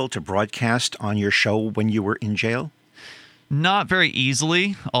you able to broadcast on your show when you were in jail? Not very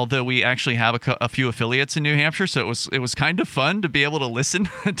easily, although we actually have a few affiliates in New Hampshire, so it was kind of fun to be able to listen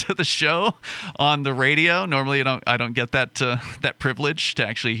to the show on the radio. Normally, I don't get that privilege to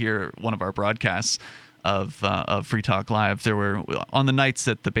actually hear one of our broadcasts of Free Talk Live. There were on the nights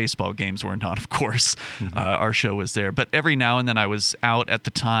that the baseball games weren't on, of course. Our show was there, but every now and then I was out at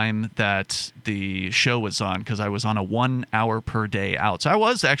the time that the show was on because I was on a 1 hour per day out. So I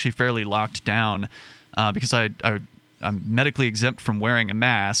was actually fairly locked down because I'm medically exempt from wearing a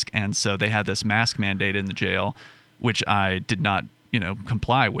mask, and so they had this mask mandate in the jail, which I did not,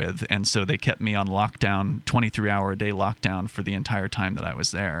 comply with, and so they kept me on lockdown, 23-hour-a-day lockdown for the entire time that I was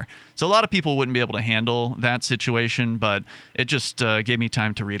there. So a lot of people wouldn't be able to handle that situation, but it just gave me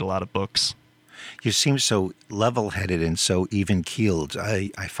time to read a lot of books. You seem so level-headed and so even-keeled. I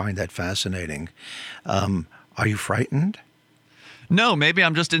find that fascinating. Are you frightened? No, maybe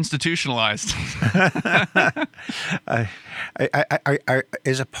I'm just institutionalized.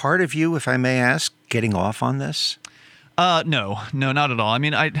 Is a part of you, if I may ask, getting off on this? No, not at all. I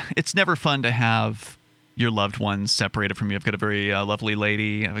mean, it's never fun to have your loved ones separated from you. I've got a very lovely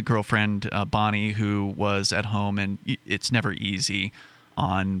lady, a girlfriend, Bonnie, who was at home, and it's never easy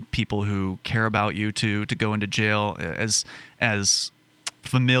on people who care about you to go into jail. As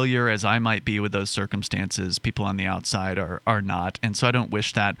familiar as I might be with those circumstances, people on the outside are not. And so I don't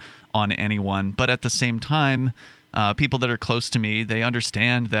wish that on anyone. But at the same time, people that are close to me, they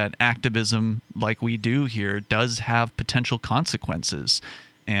understand that activism like we do here does have potential consequences.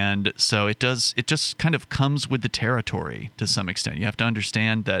 And so it just kind of comes with the territory to some extent. You have to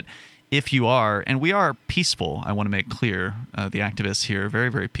understand that if you are, and we are peaceful, I want to make clear, the activists here are very,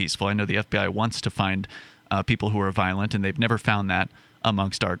 very peaceful. I know the FBI wants to find people who are violent, and they've never found that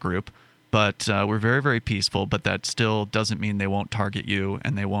amongst our group, but we're very, very peaceful. But that still doesn't mean they won't target you,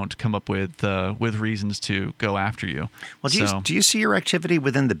 and they won't come up with reasons to go after you. Well, do you see your activity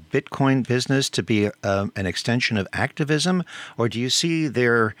within the Bitcoin business to be an extension of activism, or do you see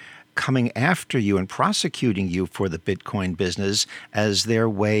their coming after you and prosecuting you for the Bitcoin business as their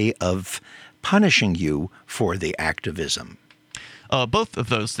way of punishing you for the activism? Both of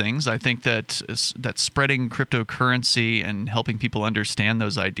those things. I think that spreading cryptocurrency and helping people understand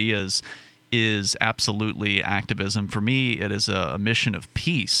those ideas is absolutely activism. For me, it is a mission of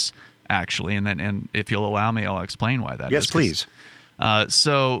peace, actually. And if you'll allow me, I'll explain why that is. Yes, please.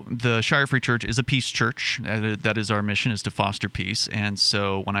 So the Shire Free Church is a peace church. That is our mission, is to foster peace. And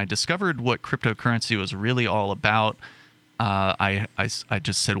so when I discovered what cryptocurrency was really all about, I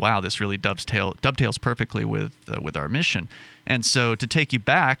just said, wow, this really dovetails perfectly with our mission. And so to take you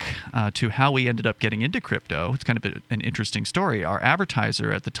back to how we ended up getting into crypto, it's kind of an interesting story. Our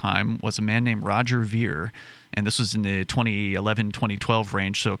advertiser at the time was a man named Roger Ver, and this was in the 2011-2012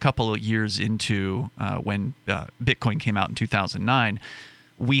 range, so a couple of years into when Bitcoin came out in 2009.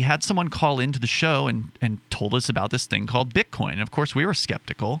 We had someone call into the show and told us about this thing called Bitcoin. And of course, we were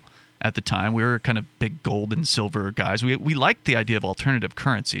skeptical at the time. We were kind of big gold and silver guys. We liked the idea of alternative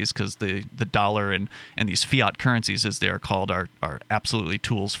currencies because the dollar and these fiat currencies, as they are called, are absolutely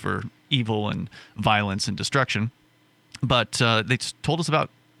tools for evil and violence and destruction. But they told us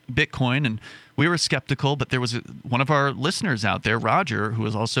about Bitcoin, and we were skeptical. But there was one of our listeners out there, Roger, who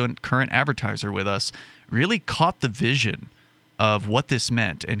was also a current advertiser with us, really caught the vision of what this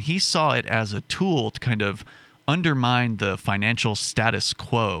meant. And he saw it as a tool to kind of undermine the financial status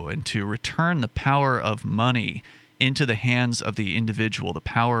quo and to return the power of money into the hands of the individual. The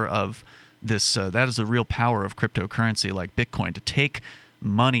power of this, that is the real power of cryptocurrency like Bitcoin, to take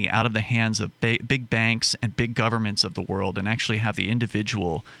money out of the hands of big banks and big governments of the world and actually have the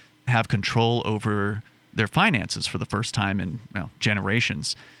individual have control over their finances for the first time in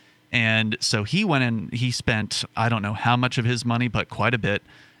generations. And so he went and he spent, I don't know how much of his money, but quite a bit,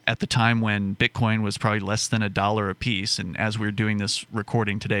 at the time when Bitcoin was probably less than $1 a piece. And as we're doing this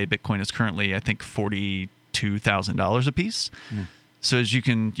recording today, Bitcoin is currently, I think, $42,000 a piece. So as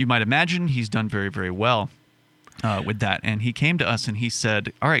you might imagine, he's done very, very well with that. And he came to us and he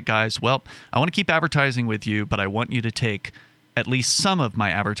said, all right, guys, well, I want to keep advertising with you, but I want you to take at least some of my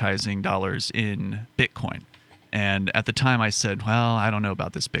advertising dollars in Bitcoin. And at the time I said, well, I don't know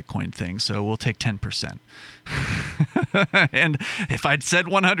about this Bitcoin thing, so we'll take 10%. And if I'd said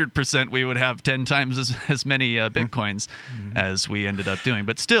 100%, we would have 10 times as many Bitcoins as we ended up doing.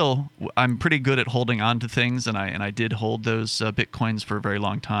 But still, I'm pretty good at holding on to things, and I did hold those Bitcoins for a very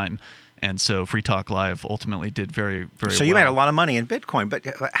long time. And so Free Talk Live ultimately did very, very well. So you made a lot of money in Bitcoin, but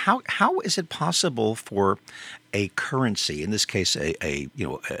how is it possible for a currency, in this case,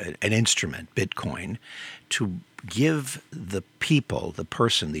 an instrument, Bitcoin, to give the people, the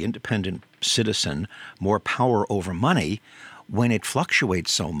person, the independent citizen, more power over money when it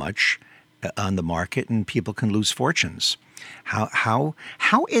fluctuates so much on the market and people can lose fortunes? How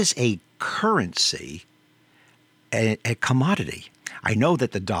is a currency a commodity? I know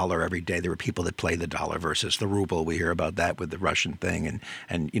that the dollar every day, there are people that play the dollar versus the ruble. We hear about that with the Russian thing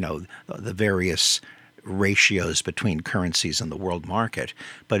and the various ratios between currencies in the world market.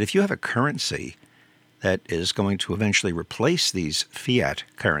 But if you have a currency that is going to eventually replace these fiat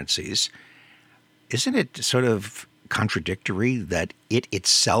currencies, isn't it sort of contradictory that it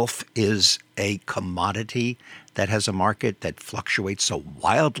itself is a commodity that has a market that fluctuates so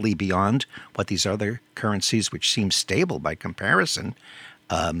wildly beyond what these other currencies, which seem stable by comparison,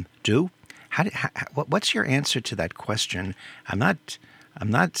 do? What's your answer to that question? I'm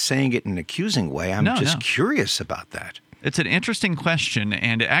not saying it in an accusing way. I'm just curious about that. It's an interesting question,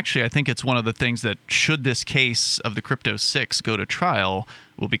 and actually I think it's one of the things that, should this case of the Crypto 6 go to trial,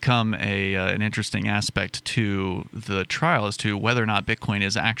 will become an interesting aspect to the trial as to whether or not Bitcoin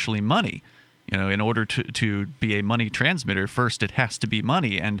is actually money. In order to be a money transmitter, first it has to be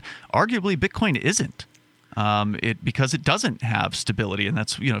money, and arguably Bitcoin isn't. Because it doesn't have stability, and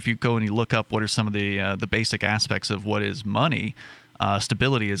that's, if you go and you look up what are some of the basic aspects of what is money,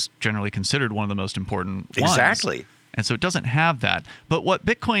 stability is generally considered one of the most important ones. Exactly. And so it doesn't have that. But what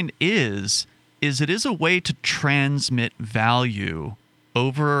Bitcoin is it is a way to transmit value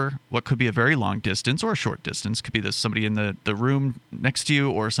over what could be a very long distance or a short distance. Could be somebody in the room next to you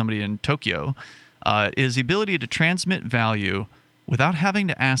or somebody in Tokyo. Is the ability to transmit value without having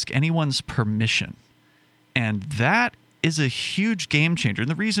to ask anyone's permission. And that is a huge game changer.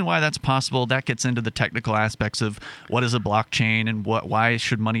 And the reason why that's possible, that gets into the technical aspects of what is a blockchain and why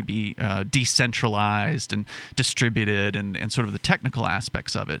should money be decentralized and distributed and sort of the technical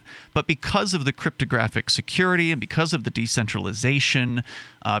aspects of it. But because of the cryptographic security and because of the decentralization,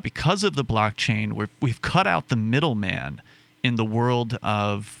 because of the blockchain, we've cut out the middleman in the world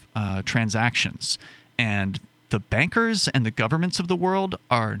of transactions. And the bankers and the governments of the world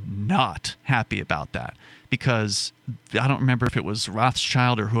are not happy about that, because I don't remember if it was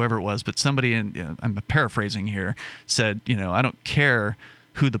Rothschild or whoever it was, but somebody, I'm paraphrasing here, said, I don't care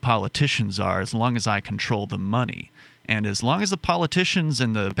who the politicians are as long as I control the money. And as long as the politicians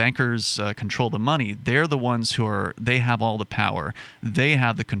and the bankers control the money, they're the ones they have all the power. They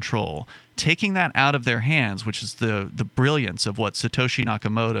have the control. Taking that out of their hands, which is the brilliance of what Satoshi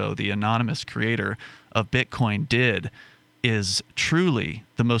Nakamoto, the anonymous creator of Bitcoin, did, is truly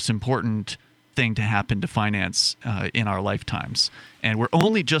the most important thing to happen to finance in our lifetimes. And we're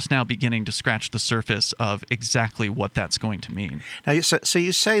only just now beginning to scratch the surface of exactly what that's going to mean. Now, so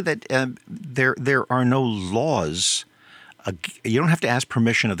you say that there are no laws. You don't have to ask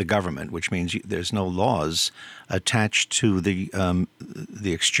permission of the government, which means there's no laws attached to the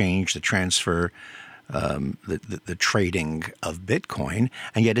exchange, the transfer, the trading of Bitcoin.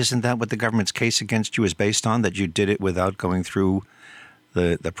 And yet, isn't that what the government's case against you is based on, that you did it without going through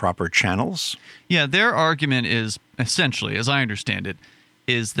the proper channels? Yeah, their argument is essentially, as I understand it,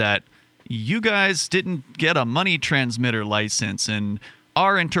 is that you guys didn't get a money transmitter license, and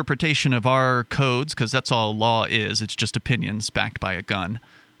our interpretation of our codes, because that's all law is, it's just opinions backed by a gun.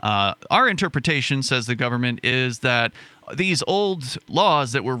 Our interpretation, says the government, is that these old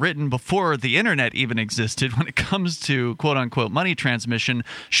laws that were written before the internet even existed when it comes to quote-unquote money transmission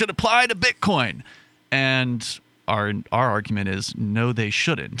should apply to Bitcoin. And our argument is no, they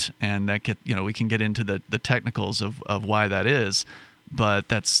shouldn't. And that we can get into the technicals of why that is. But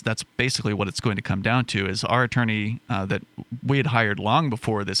that's basically what it's going to come down to, is our attorney that we had hired long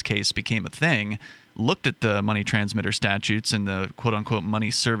before this case became a thing looked at the money transmitter statutes and the quote-unquote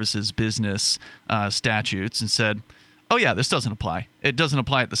money services business statutes and said, oh yeah, this doesn't apply. It doesn't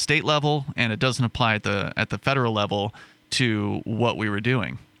apply at the state level, and it doesn't apply at the federal level to what we were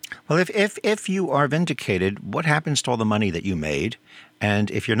doing. Well, if you are vindicated, what happens to all the money that you made? And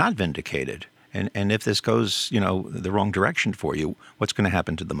if you're not vindicated, and if this goes, the wrong direction for you, what's going to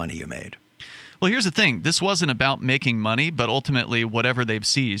happen to the money you made? Well, here's the thing. This wasn't about making money, but ultimately whatever they've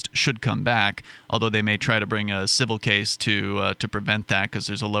seized should come back, although they may try to bring a civil case to prevent that, because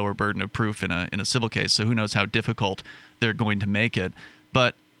there's a lower burden of proof in a civil case, so who knows how difficult they're going to make it.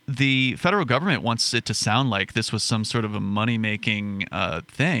 But the federal government wants it to sound like this was some sort of a money-making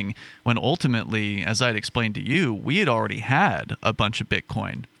thing, when ultimately, as I'd explained to you, we had already had a bunch of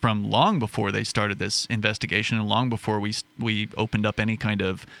Bitcoin from long before they started this investigation and long before we opened up any kind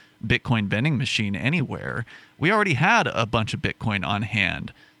of Bitcoin vending machine anywhere. We already had a bunch of Bitcoin on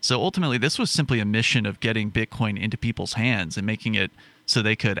hand. So ultimately, this was simply a mission of getting Bitcoin into people's hands and making it so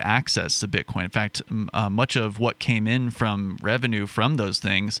they could access the Bitcoin. In fact, much of what came in from revenue from those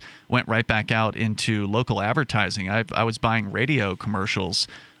things went right back out into local advertising. I was buying radio commercials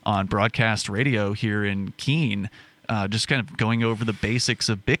on broadcast radio here in Keene, just kind of going over the basics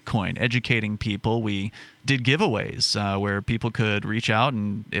of Bitcoin, educating people. We did giveaways where people could reach out,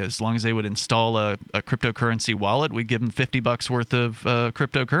 and as long as they would install a cryptocurrency wallet, we'd give them $50 worth of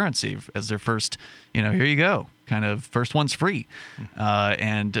cryptocurrency as their first, here you go, kind of first one's free.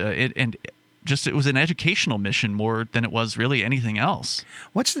 It was an educational mission more than it was really anything else.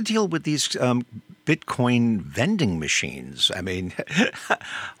 What's the deal with these Bitcoin vending machines? I mean,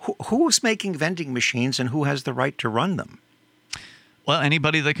 who's making vending machines and who has the right to run them? Well,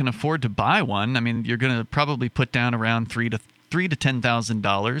 anybody that can afford to buy one. I mean, you're going to probably put down around $3,000 to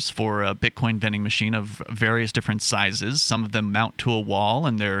 $10,000 for a Bitcoin vending machine of various different sizes. Some of them mount to a wall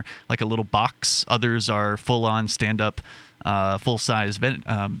and they're like a little box. Others are full-on stand-up full-size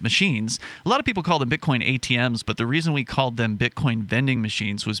machines. A lot of people call them Bitcoin ATMs, but the reason we called them Bitcoin vending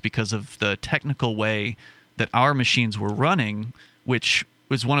machines was because of the technical way that our machines were running, which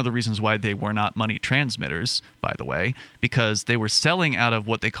was one of the reasons why they were not money transmitters, by the way, because they were selling out of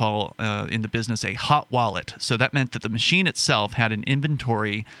what they call in the business a hot wallet. So that meant that the machine itself had an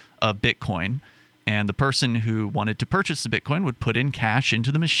inventory of Bitcoin, and the person who wanted to purchase the Bitcoin would put in cash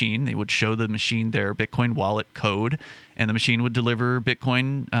into the machine. They would show the machine their Bitcoin wallet code, and the machine would deliver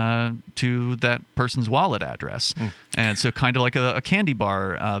Bitcoin to that person's wallet address. And so kind of like a candy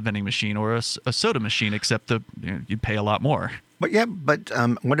bar vending machine or a soda machine, except you'd pay a lot more. But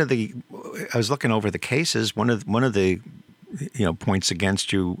I was looking over the cases. One of the points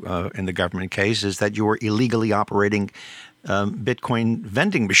against you in the government case is that you were illegally operating Bitcoin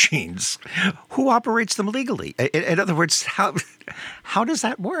vending machines. Who operates them legally? In other words, how does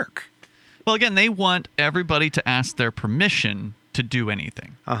that work? Well, again, they want everybody to ask their permission to do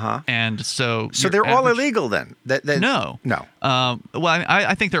anything. And so they're all illegal then? No.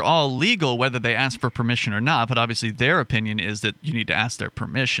 I think they're all legal whether they ask for permission or not, but obviously their opinion is that you need to ask their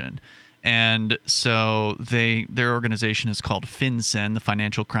permission. And so their organization is called FinCEN, the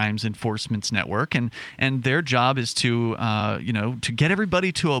Financial Crimes Enforcement Network, and their job is to get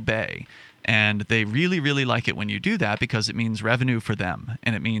everybody to obey. And they really, really like it when you do that because it means revenue for them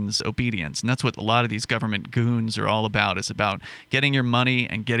and it means obedience. And that's what a lot of these government goons are all about, is about getting your money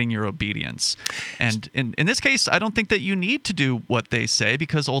and getting your obedience. And in this case, I don't think that you need to do what they say,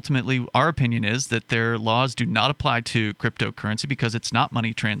 because ultimately our opinion is that their laws do not apply to cryptocurrency because it's not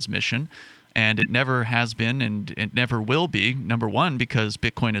money transmission. And it never has been, and it never will be. Number one, because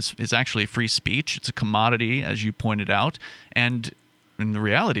Bitcoin is actually free speech. It's a commodity, as you pointed out. And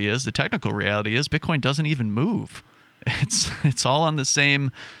the technical reality is Bitcoin doesn't even move. It's all on the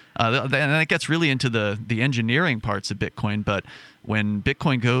same, and that gets really into the engineering parts of Bitcoin. But when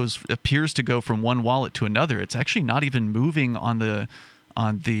Bitcoin appears to go from one wallet to another, it's actually not even moving on the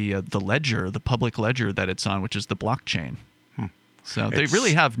ledger, the public ledger that it's on, which is the blockchain. So they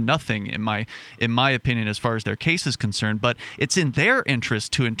really have nothing, in my opinion, as far as their case is concerned. But it's in their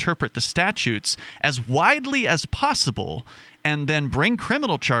interest to interpret the statutes as widely as possible, and then bring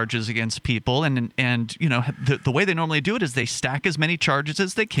criminal charges against people. And the way they normally do it is they stack as many charges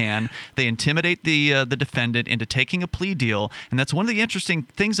as they can. They intimidate the defendant into taking a plea deal. And that's one of the interesting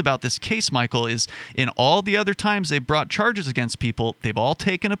things about this case, Michael, is in all the other times they've brought charges against people, they've all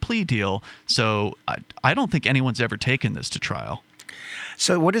taken a plea deal. So I don't think anyone's ever taken this to trial.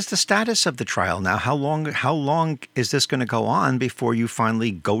 So what is the status of the trial now? How long is this going to go on before you finally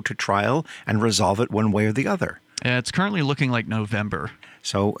go to trial and resolve it one way or the other? It's currently looking like November.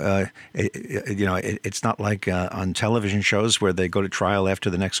 So, it's not like on television shows where they go to trial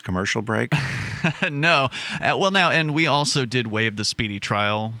after the next commercial break? No. And we also did waive the speedy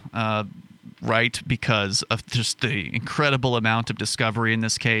trial right because of just the incredible amount of discovery in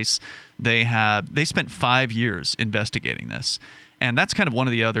this case. They spent 5 years investigating this. And that's kind of one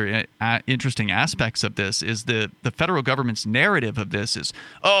of the other interesting aspects of this is the federal government's narrative of this is,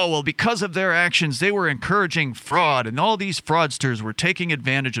 because of their actions, they were encouraging fraud, and all these fraudsters were taking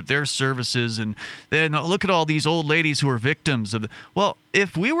advantage of their services, and then look at all these old ladies who are victims of Well,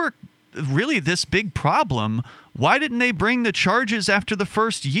 if we were really this big problem, why didn't they bring the charges after the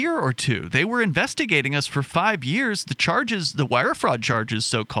first year or two? They were investigating us for 5 years. The charges, the wire fraud charges,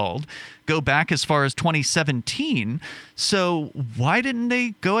 so-called, go back as far as 2017. So why didn't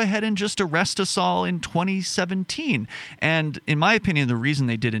they go ahead and just arrest us all in 2017? And in my opinion, the reason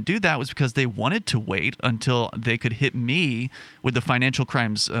they didn't do that was because they wanted to wait until they could hit me with the financial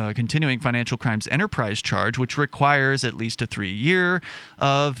crimes, continuing financial crimes enterprise charge, which requires at least a 3-year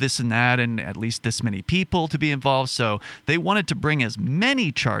of this and that and at least this many people to be involved. So they wanted to bring as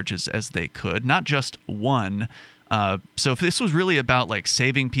many charges as they could, not just one. So if this was really about like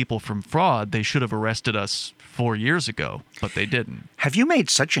saving people from fraud, they should have arrested us 4 years ago, but they didn't. Have you made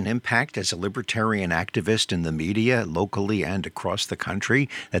such an impact as a libertarian activist in the media, locally and across the country,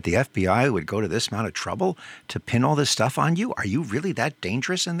 that the FBI would go to this amount of trouble to pin all this stuff on you? Are you really that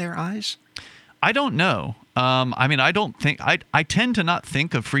dangerous in their eyes? I don't know. I don't think I tend to not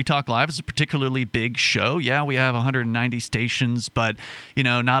think of Free Talk Live as a particularly big show. Yeah, we have 190 stations, but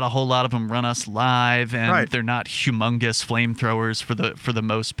not a whole lot of them run us live, and they're not humongous flamethrowers for the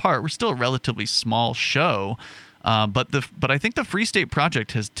most part. We're still a relatively small show, but I think the Free State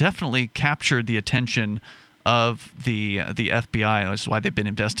Project has definitely captured the attention of the FBI. That's why they've been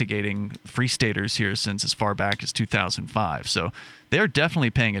investigating Free Staters here since as far back as 2005. So they're definitely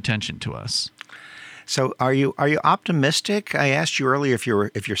paying attention to us. So are you optimistic? I asked you earlier if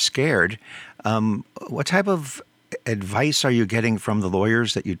you're scared. What type of advice are you getting from the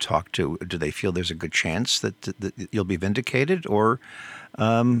lawyers that you talk to? Do they feel there's a good chance that you'll be vindicated, or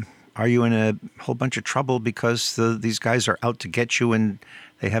are you in a whole bunch of trouble because these guys are out to get you and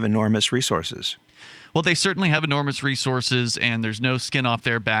they have enormous resources? Well, they certainly have enormous resources, and there's no skin off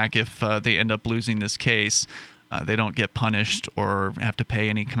their back if they end up losing this case. They don't get punished or have to pay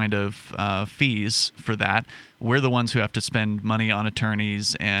any kind of fees for that. We're the ones who have to spend money on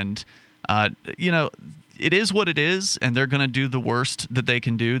attorneys, and it is what it is, and they're going to do the worst that they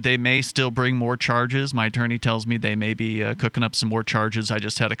can do. They may still bring more charges. My attorney tells me they may be cooking up some more charges. I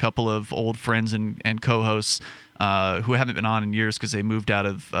just had a couple of old friends and co-hosts who haven't been on in years because they moved out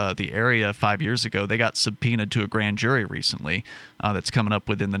of the area 5 years ago. They got subpoenaed to a grand jury recently that's coming up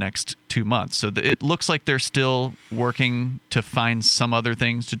within the next 2 months. So it looks like they're still working to find some other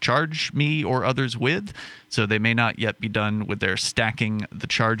things to charge me or others with. So they may not yet be done with their stacking the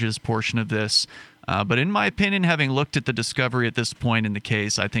charges portion of this. But in my opinion, having looked at the discovery at this point in the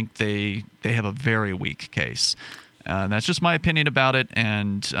case, I think they have a very weak case. That's just my opinion about it,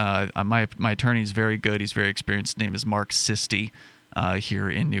 and my attorney is very good. He's very experienced. His name is Mark Sisti here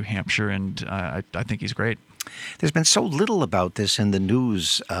in New Hampshire, and I think he's great. There's been so little about this in the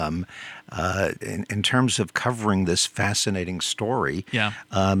news in terms of covering this fascinating story. Yeah.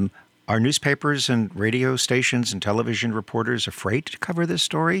 Are newspapers and radio stations and television reporters afraid to cover this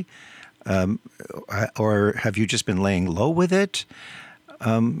story? Or have you just been laying low with it?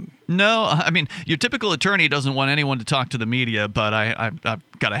 No, I mean, your typical attorney doesn't want anyone to talk to the media, but I've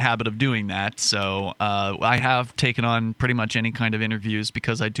got a habit of doing that. So I have taken on pretty much any kind of interviews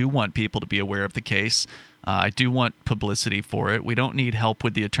because I do want people to be aware of the case. I do want publicity for it. We don't need help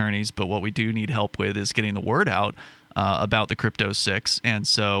with the attorneys, but what we do need help with is getting the word out about the Crypto 6. And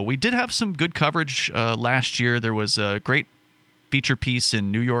so we did have some good coverage last year. There was a great feature piece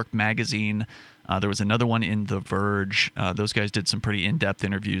in New York Magazine. There was another one in The Verge. Those guys did some pretty in-depth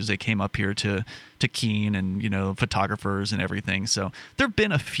interviews. They came up here to Keene and, photographers and everything. So there have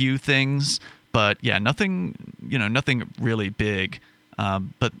been a few things, but yeah, nothing really big.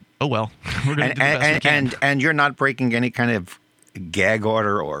 But oh well, we're going to do the best we can. And you're not breaking any kind of gag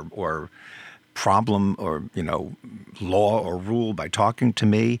order or problem or, law or rule by talking to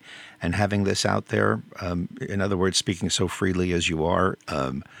me and having this out there. In other words, speaking so freely as you are.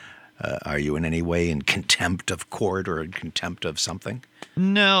 Are you in any way in contempt of court or in contempt of something?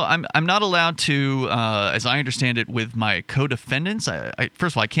 No, I'm not allowed to, as I understand it, with my co-defendants.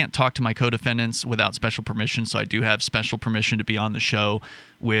 First of all, I can't talk to my co-defendants without special permission, so I do have special permission to be on the show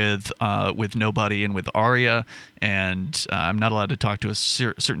with Nobody and with Aria, and I'm not allowed to talk to a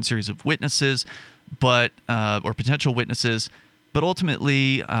certain series of witnesses, but or potential witnesses. But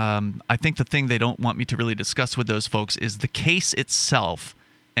ultimately, I think the thing they don't want me to really discuss with those folks is the case itself.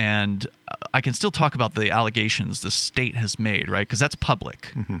 And I can still talk about the allegations the state has made, right? Because that's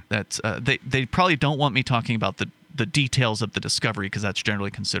public. Mm-hmm. That's they probably don't want me talking about the details of the discovery because that's generally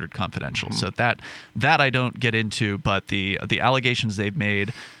considered confidential. Mm-hmm. So that I don't get into. But the allegations they've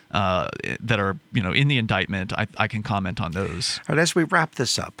made that are in the indictment, I can comment on those. All right, as we wrap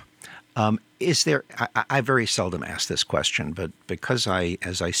this up, is there? I very seldom ask this question, but because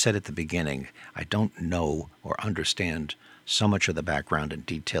as I said at the beginning, I don't know or understand so much of the background and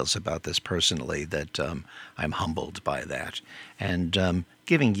details about this personally that I'm humbled by that. And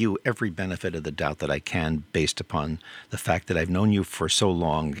giving you every benefit of the doubt that I can based upon the fact that I've known you for so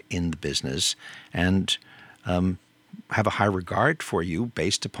long in the business and have a high regard for you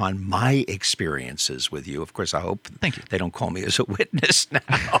based upon my experiences with you. Of course, I hope Thank you. They don't call me as a witness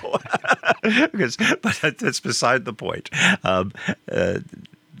now, but that's beside the point.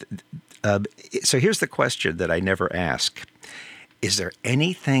 So here's the question that I never ask. Is there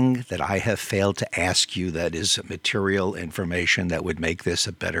anything that I have failed to ask you that is material information that would make this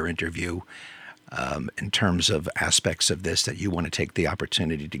a better interview in terms of aspects of this that you want to take the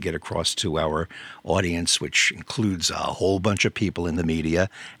opportunity to get across to our audience, which includes a whole bunch of people in the media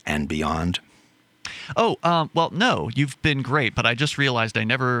and beyond? Well, no, you've been great, but I just realized I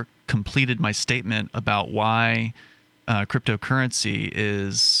never completed my statement about why cryptocurrency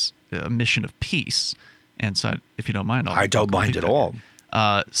is a mission of peace. And so, if you don't mind, I don't mind at all.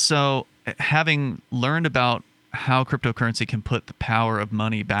 So, having learned about how cryptocurrency can put the power of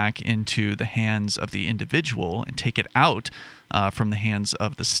money back into the hands of the individual and take it out from the hands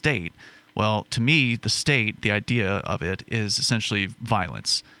of the state, well, to me, the state, the idea of it is essentially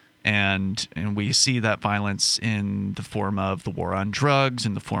violence. And we see that violence in the form of the war on drugs,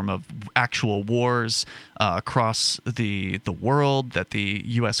 in the form of actual wars across the world that the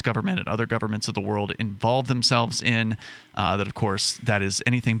U.S. government and other governments of the world involve themselves in. That, of course, that is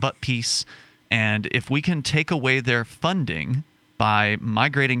anything but peace. And if we can take away their funding by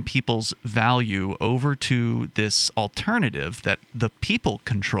migrating people's value over to this alternative that the people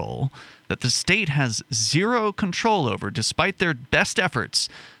control, that the state has zero control over, despite their best efforts,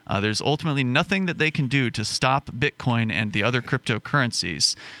 there's ultimately nothing that they can do to stop Bitcoin and the other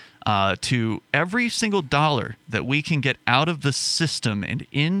cryptocurrencies. To every single dollar that we can get out of the system and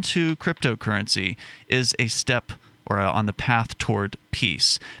into cryptocurrency is a step or on the path toward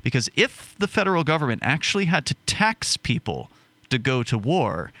peace. Because if the federal government actually had to tax people to go to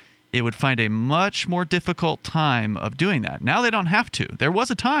war, it would find a much more difficult time of doing that. Now they don't have to. There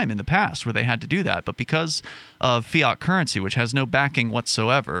was a time in the past where they had to do that, but because of fiat currency, which has no backing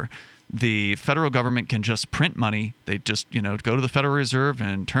whatsoever, the federal government can just print money. They just, go to the Federal Reserve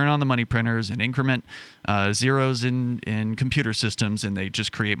and turn on the money printers and increment zeros in computer systems, and they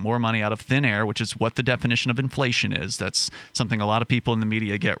just create more money out of thin air, which is what the definition of inflation is. That's something a lot of people in the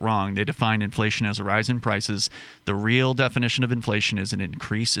media get wrong. They define inflation as a rise in prices. The real definition of inflation is an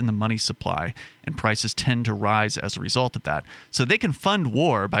increase in the money supply, and prices tend to rise as a result of that. So they can fund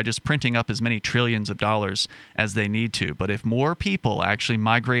war by just printing up as many trillions of dollars as they need to. But if more people actually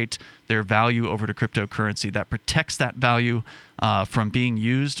migrate their value over to cryptocurrency, that protects that value from being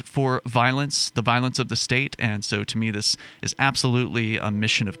used for violence, the violence of the state. And so to me, this is absolutely a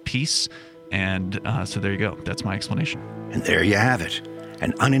mission of peace. And so there you go. That's my explanation. And there you have it.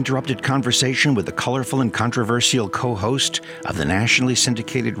 An uninterrupted conversation with the colorful and controversial co-host of the nationally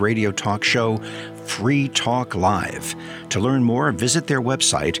syndicated radio talk show, Free Talk Live. To learn more, visit their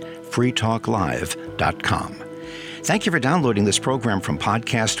website, freetalklive.com. Thank you for downloading this program from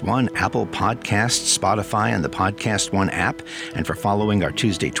Podcast One, Apple Podcasts, Spotify, and the Podcast One app, and for following our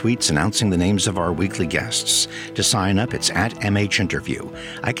Tuesday tweets announcing the names of our weekly guests. To sign up, it's at MHInterview.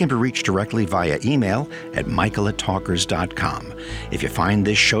 I can be reached directly via email at michael@talkers.com. If you find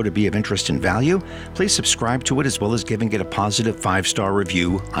this show to be of interest and value, please subscribe to it as well as giving it a positive 5-star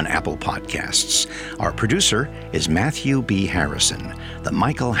review on Apple Podcasts. Our producer is Matthew B. Harrison. The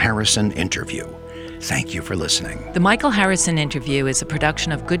Michael Harrison Interview. Thank you for listening. The Michael Harrison Interview is a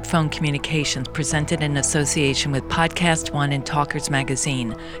production of Good Phone Communications presented in association with Podcast One and Talkers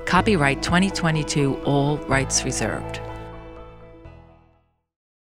Magazine. Copyright 2022, all rights reserved.